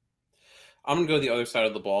 I'm going to go the other side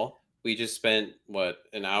of the ball. We just spent,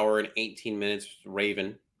 an hour and 18 minutes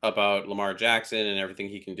raving about Lamar Jackson and everything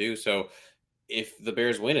he can do. So if the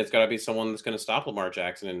Bears win, it's got to be someone that's going to stop Lamar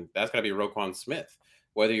Jackson, and that's got to be Roquan Smith.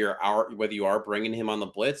 Whether you are bringing him on the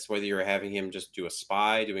blitz, whether you're having him just do a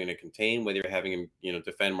spy, doing a contain, whether you're having him,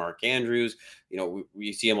 defend Mark Andrews,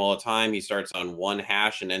 we see him all the time. He starts on one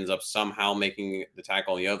hash and ends up somehow making the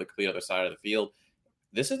tackle on the complete other side of the field.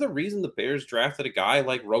 This is the reason the Bears drafted a guy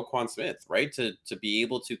like Roquan Smith, right? To be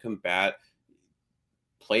able to combat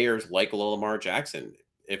players like Lamar Jackson.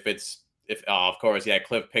 Of course, yeah,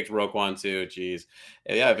 Cliff picked Roquan too. Jeez.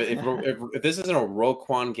 Yeah, if this isn't a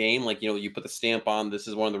Roquan game, you put the stamp on, this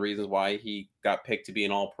is one of the reasons why he got picked to be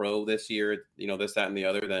an all-pro this year, this, that, and the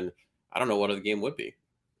other, then I don't know what other game would be.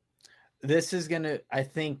 This is going to, I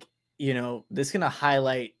think, this is going to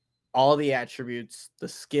highlight all the attributes, the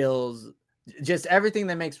skills, just everything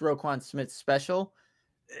that makes Roquan Smith special.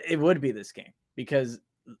 It would be this game because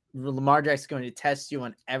Lamar Jackson is going to test you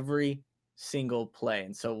on every single play.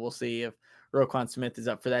 And so we'll see if Roquan Smith is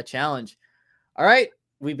up for that challenge. All right.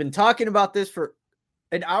 We've been talking about this for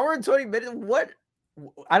an hour and 20 minutes.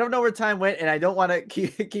 I don't know where time went, and I don't want to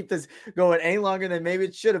keep this going any longer than maybe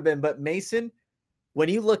it should have been. But Mason, when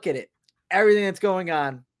you look at it, everything that's going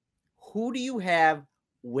on, who do you have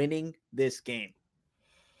winning this game?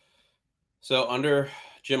 So under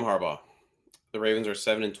Jim Harbaugh, the Ravens are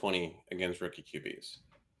 7-20 against rookie QBs.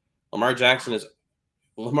 Lamar Jackson is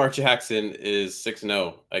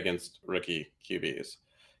 6-0 against rookie QBs.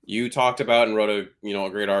 You talked about and wrote a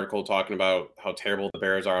great article talking about how terrible the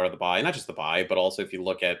Bears are out of the bye. Not just the bye, but also if you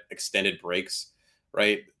look at extended breaks,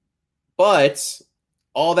 right? But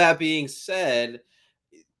all that being said,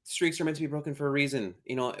 streaks are meant to be broken for a reason.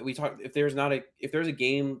 We talked if there's a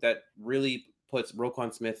game that really puts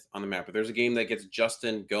Roquan Smith on the map, if there's a game that gets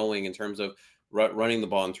Justin going in terms of running the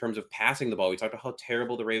ball, in terms of passing the ball, we talked about how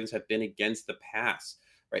terrible the Ravens have been against the pass.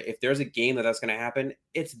 Right. If there's a game that's going to happen,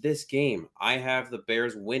 it's this game. I have the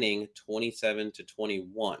Bears winning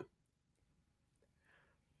 27-21.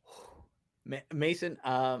 Mason,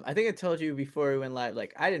 I think I told you before we went live,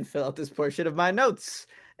 I didn't fill out this portion of my notes,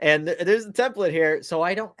 and there's a template here. So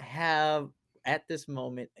I don't have at this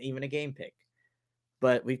moment even a game pick,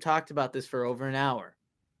 but we've talked about this for over an hour.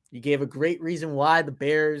 You gave a great reason why the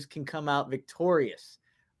Bears can come out victorious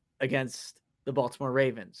against the Baltimore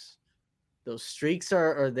Ravens. Those streaks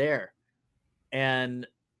are there. And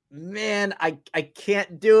man, I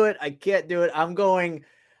can't do it. I can't do it. I'm going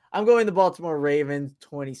the Baltimore Ravens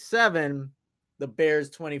 27, the Bears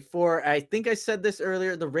 24. I think I said this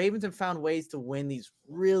earlier. The Ravens have found ways to win these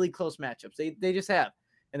really close matchups. They just have.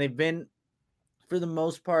 And they've been, for the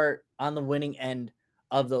most part, on the winning end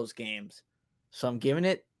of those games. So I'm giving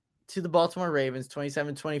it to the Baltimore Ravens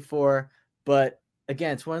 27-24. But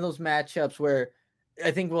again, it's one of those matchups where I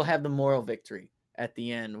think we'll have the moral victory at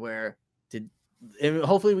the end and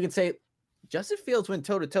hopefully we can say Justin Fields went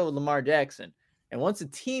toe-to-toe with Lamar Jackson. And once the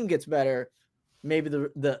team gets better, maybe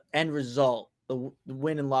the end result, the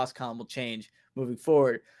win and loss column will change moving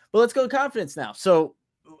forward. But let's go to confidence now. So,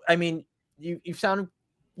 I mean, you sounded,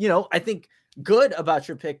 I think good about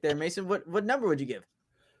your pick there, Mason. What number would you give?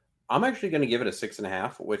 I'm actually going to give it a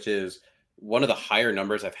 6.5, which is one of the higher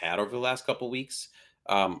numbers I've had over the last couple of weeks.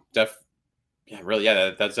 That's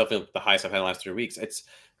definitely the highest I've had in the last 3 weeks.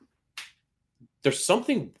 There's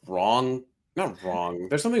something wrong. Not wrong.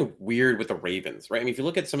 There's something weird with the Ravens, right? I mean, if you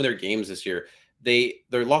look at some of their games this year, they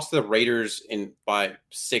lost to the Raiders by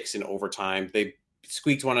 6 in overtime. They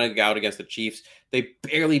squeaked one out against the Chiefs. They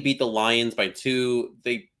barely beat the Lions by 2.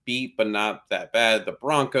 They beat, but not that bad, the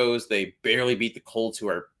Broncos. They barely beat the Colts, who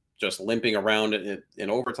are just limping around in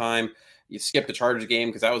overtime. You skipped the Chargers game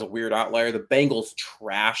because that was a weird outlier. The Bengals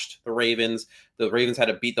trashed the Ravens. The Ravens had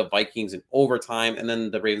to beat the Vikings in overtime, and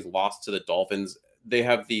then the Ravens lost to the Dolphins. They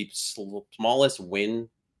have the smallest win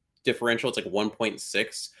differential. It's like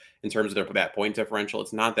 1.6 in terms of that point differential.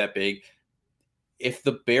 It's not that big. If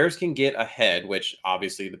the Bears can get ahead, which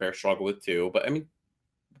obviously the Bears struggle with too,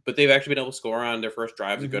 but they've actually been able to score on their first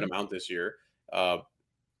drives a good amount this year.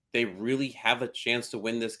 They really have a chance to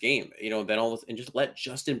win this game, and just let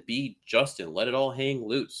Justin be Justin, let it all hang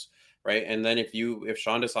loose. Right. And then if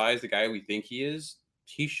Sean Desai is the guy we think he is,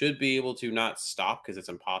 he should be able to not stop because it's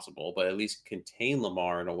impossible, but at least contain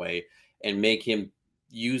Lamar in a way and make him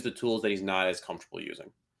use the tools that he's not as comfortable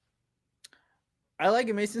using. I like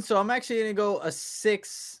it, Mason. So I'm actually going to go a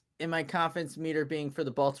 6 in my confidence meter being for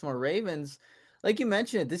the Baltimore Ravens. Like you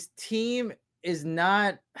mentioned, this team is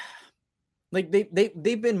not like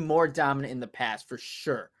they've been more dominant in the past for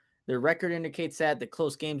sure. Their record indicates that. The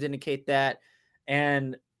close games indicate that.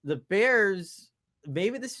 And the Bears,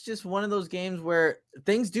 maybe this is just one of those games where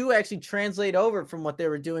things do actually translate over from what they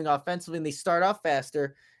were doing offensively, and they start off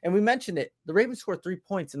faster. And we mentioned it. The Ravens scored 3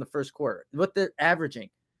 points in the first quarter. What they're averaging.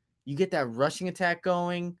 You get that rushing attack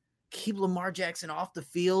going, keep Lamar Jackson off the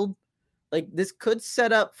field. Like, this could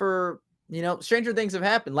set up for, stranger things have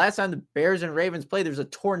happened. Last time the Bears and Ravens played, there was a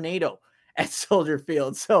tornado at Soldier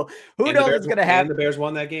Field. So who knows what's going to happen? And the Bears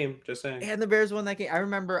won that game, just saying. And the Bears won that game. I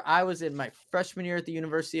remember I was in my freshman year at the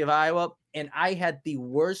University of Iowa, and I had the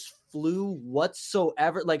worst flu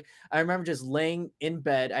whatsoever. Like, I remember just laying in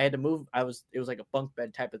bed. I had to move. It was like a bunk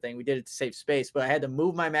bed type of thing. We did it to save space, but I had to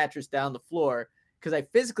move my mattress down the floor because I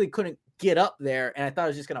physically couldn't get up there, and I thought I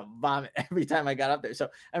was just going to vomit every time I got up there. So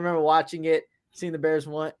I remember watching it, seeing the Bears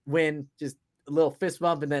win, just a little fist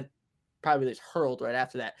bump, and then probably just hurled right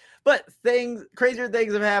after that. But crazier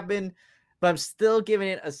things have happened, but I'm still giving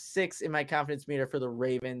it a 6 in my confidence meter for the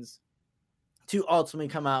Ravens to ultimately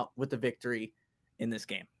come out with the victory in this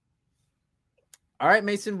game. All right,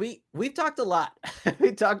 Mason, we've talked a lot.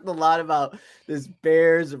 We talked a lot about this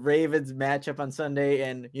Bears-Ravens matchup on Sunday,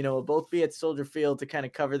 and, we'll both be at Soldier Field to kind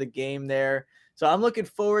of cover the game there. So I'm looking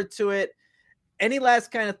forward to it. Any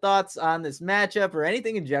last kind of thoughts on this matchup or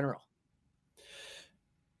anything in general?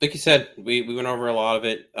 Like you said, we went over a lot of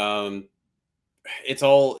it. It's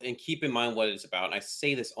all, and keep in mind what it's about. And I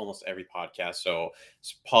say this almost every podcast, so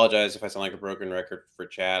apologize if I sound like a broken record for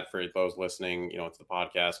chat, for those listening, to the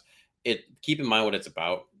podcast. Keep in mind what it's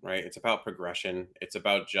about, right? It's about progression. It's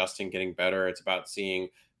about Justin getting better. It's about seeing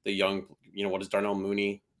the young, what does Darnell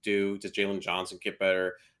Mooney do? Does Jalen Johnson get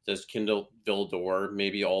better? Does Kindle Vildor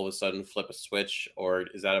maybe all of a sudden flip a switch? Or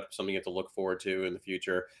is that something you have to look forward to in the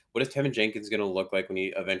future? What is Tevin Jenkins going to look like when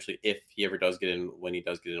he eventually, if he ever does get in, when he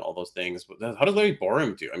does get in, all those things? How does Larry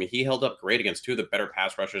Borum do? I mean, he held up great against two of the better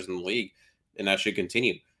pass rushers in the league, and that should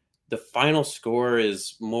continue. The final score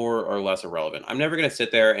is more or less irrelevant. I'm never going to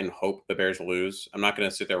sit there and hope the Bears lose. I'm not going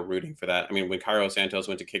to sit there rooting for that. I mean, when Cairo Santos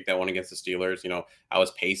went to kick that one against the Steelers, I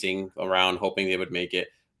was pacing around hoping they would make it.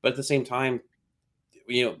 But at the same time,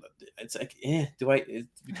 it's like,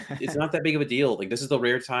 it's not that big of a deal. Like, this is the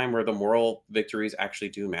rare time where the moral victories actually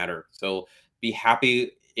do matter. So be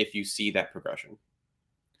happy if you see that progression.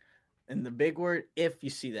 And the big word, if you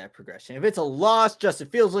see that progression. If it's a loss, Justin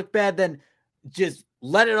Fields look bad, then just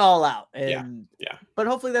let it all out. And yeah. But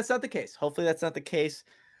hopefully that's not the case.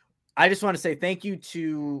 I just want to say thank you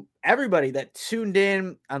to everybody that tuned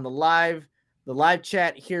in on the live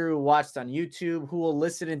chat here, who watched on YouTube, who will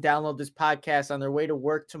listen and download this podcast on their way to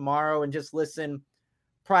work tomorrow and just listen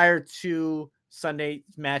prior to Sunday's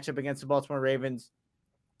matchup against the Baltimore Ravens.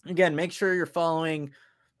 Again, make sure you're following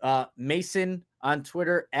Mason on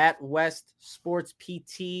Twitter at West Sports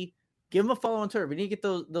PT. Give him a follow on Twitter. We need to get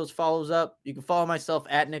those follows up. You can follow myself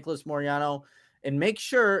at Nicholas Moriano, and make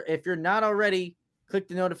sure, if you're not already, click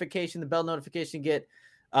the bell notification, get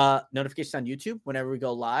notifications on YouTube whenever we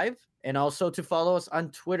go live, and also to follow us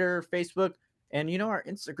on Twitter, Facebook, and our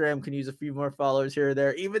Instagram can use a few more followers here or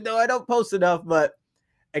there, even though I don't post enough. But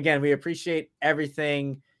again, we appreciate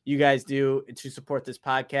everything you guys do to support this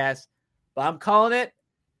podcast. But I'm calling it,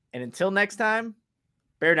 and until next time,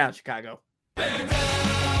 bear down, Chicago. Bear down.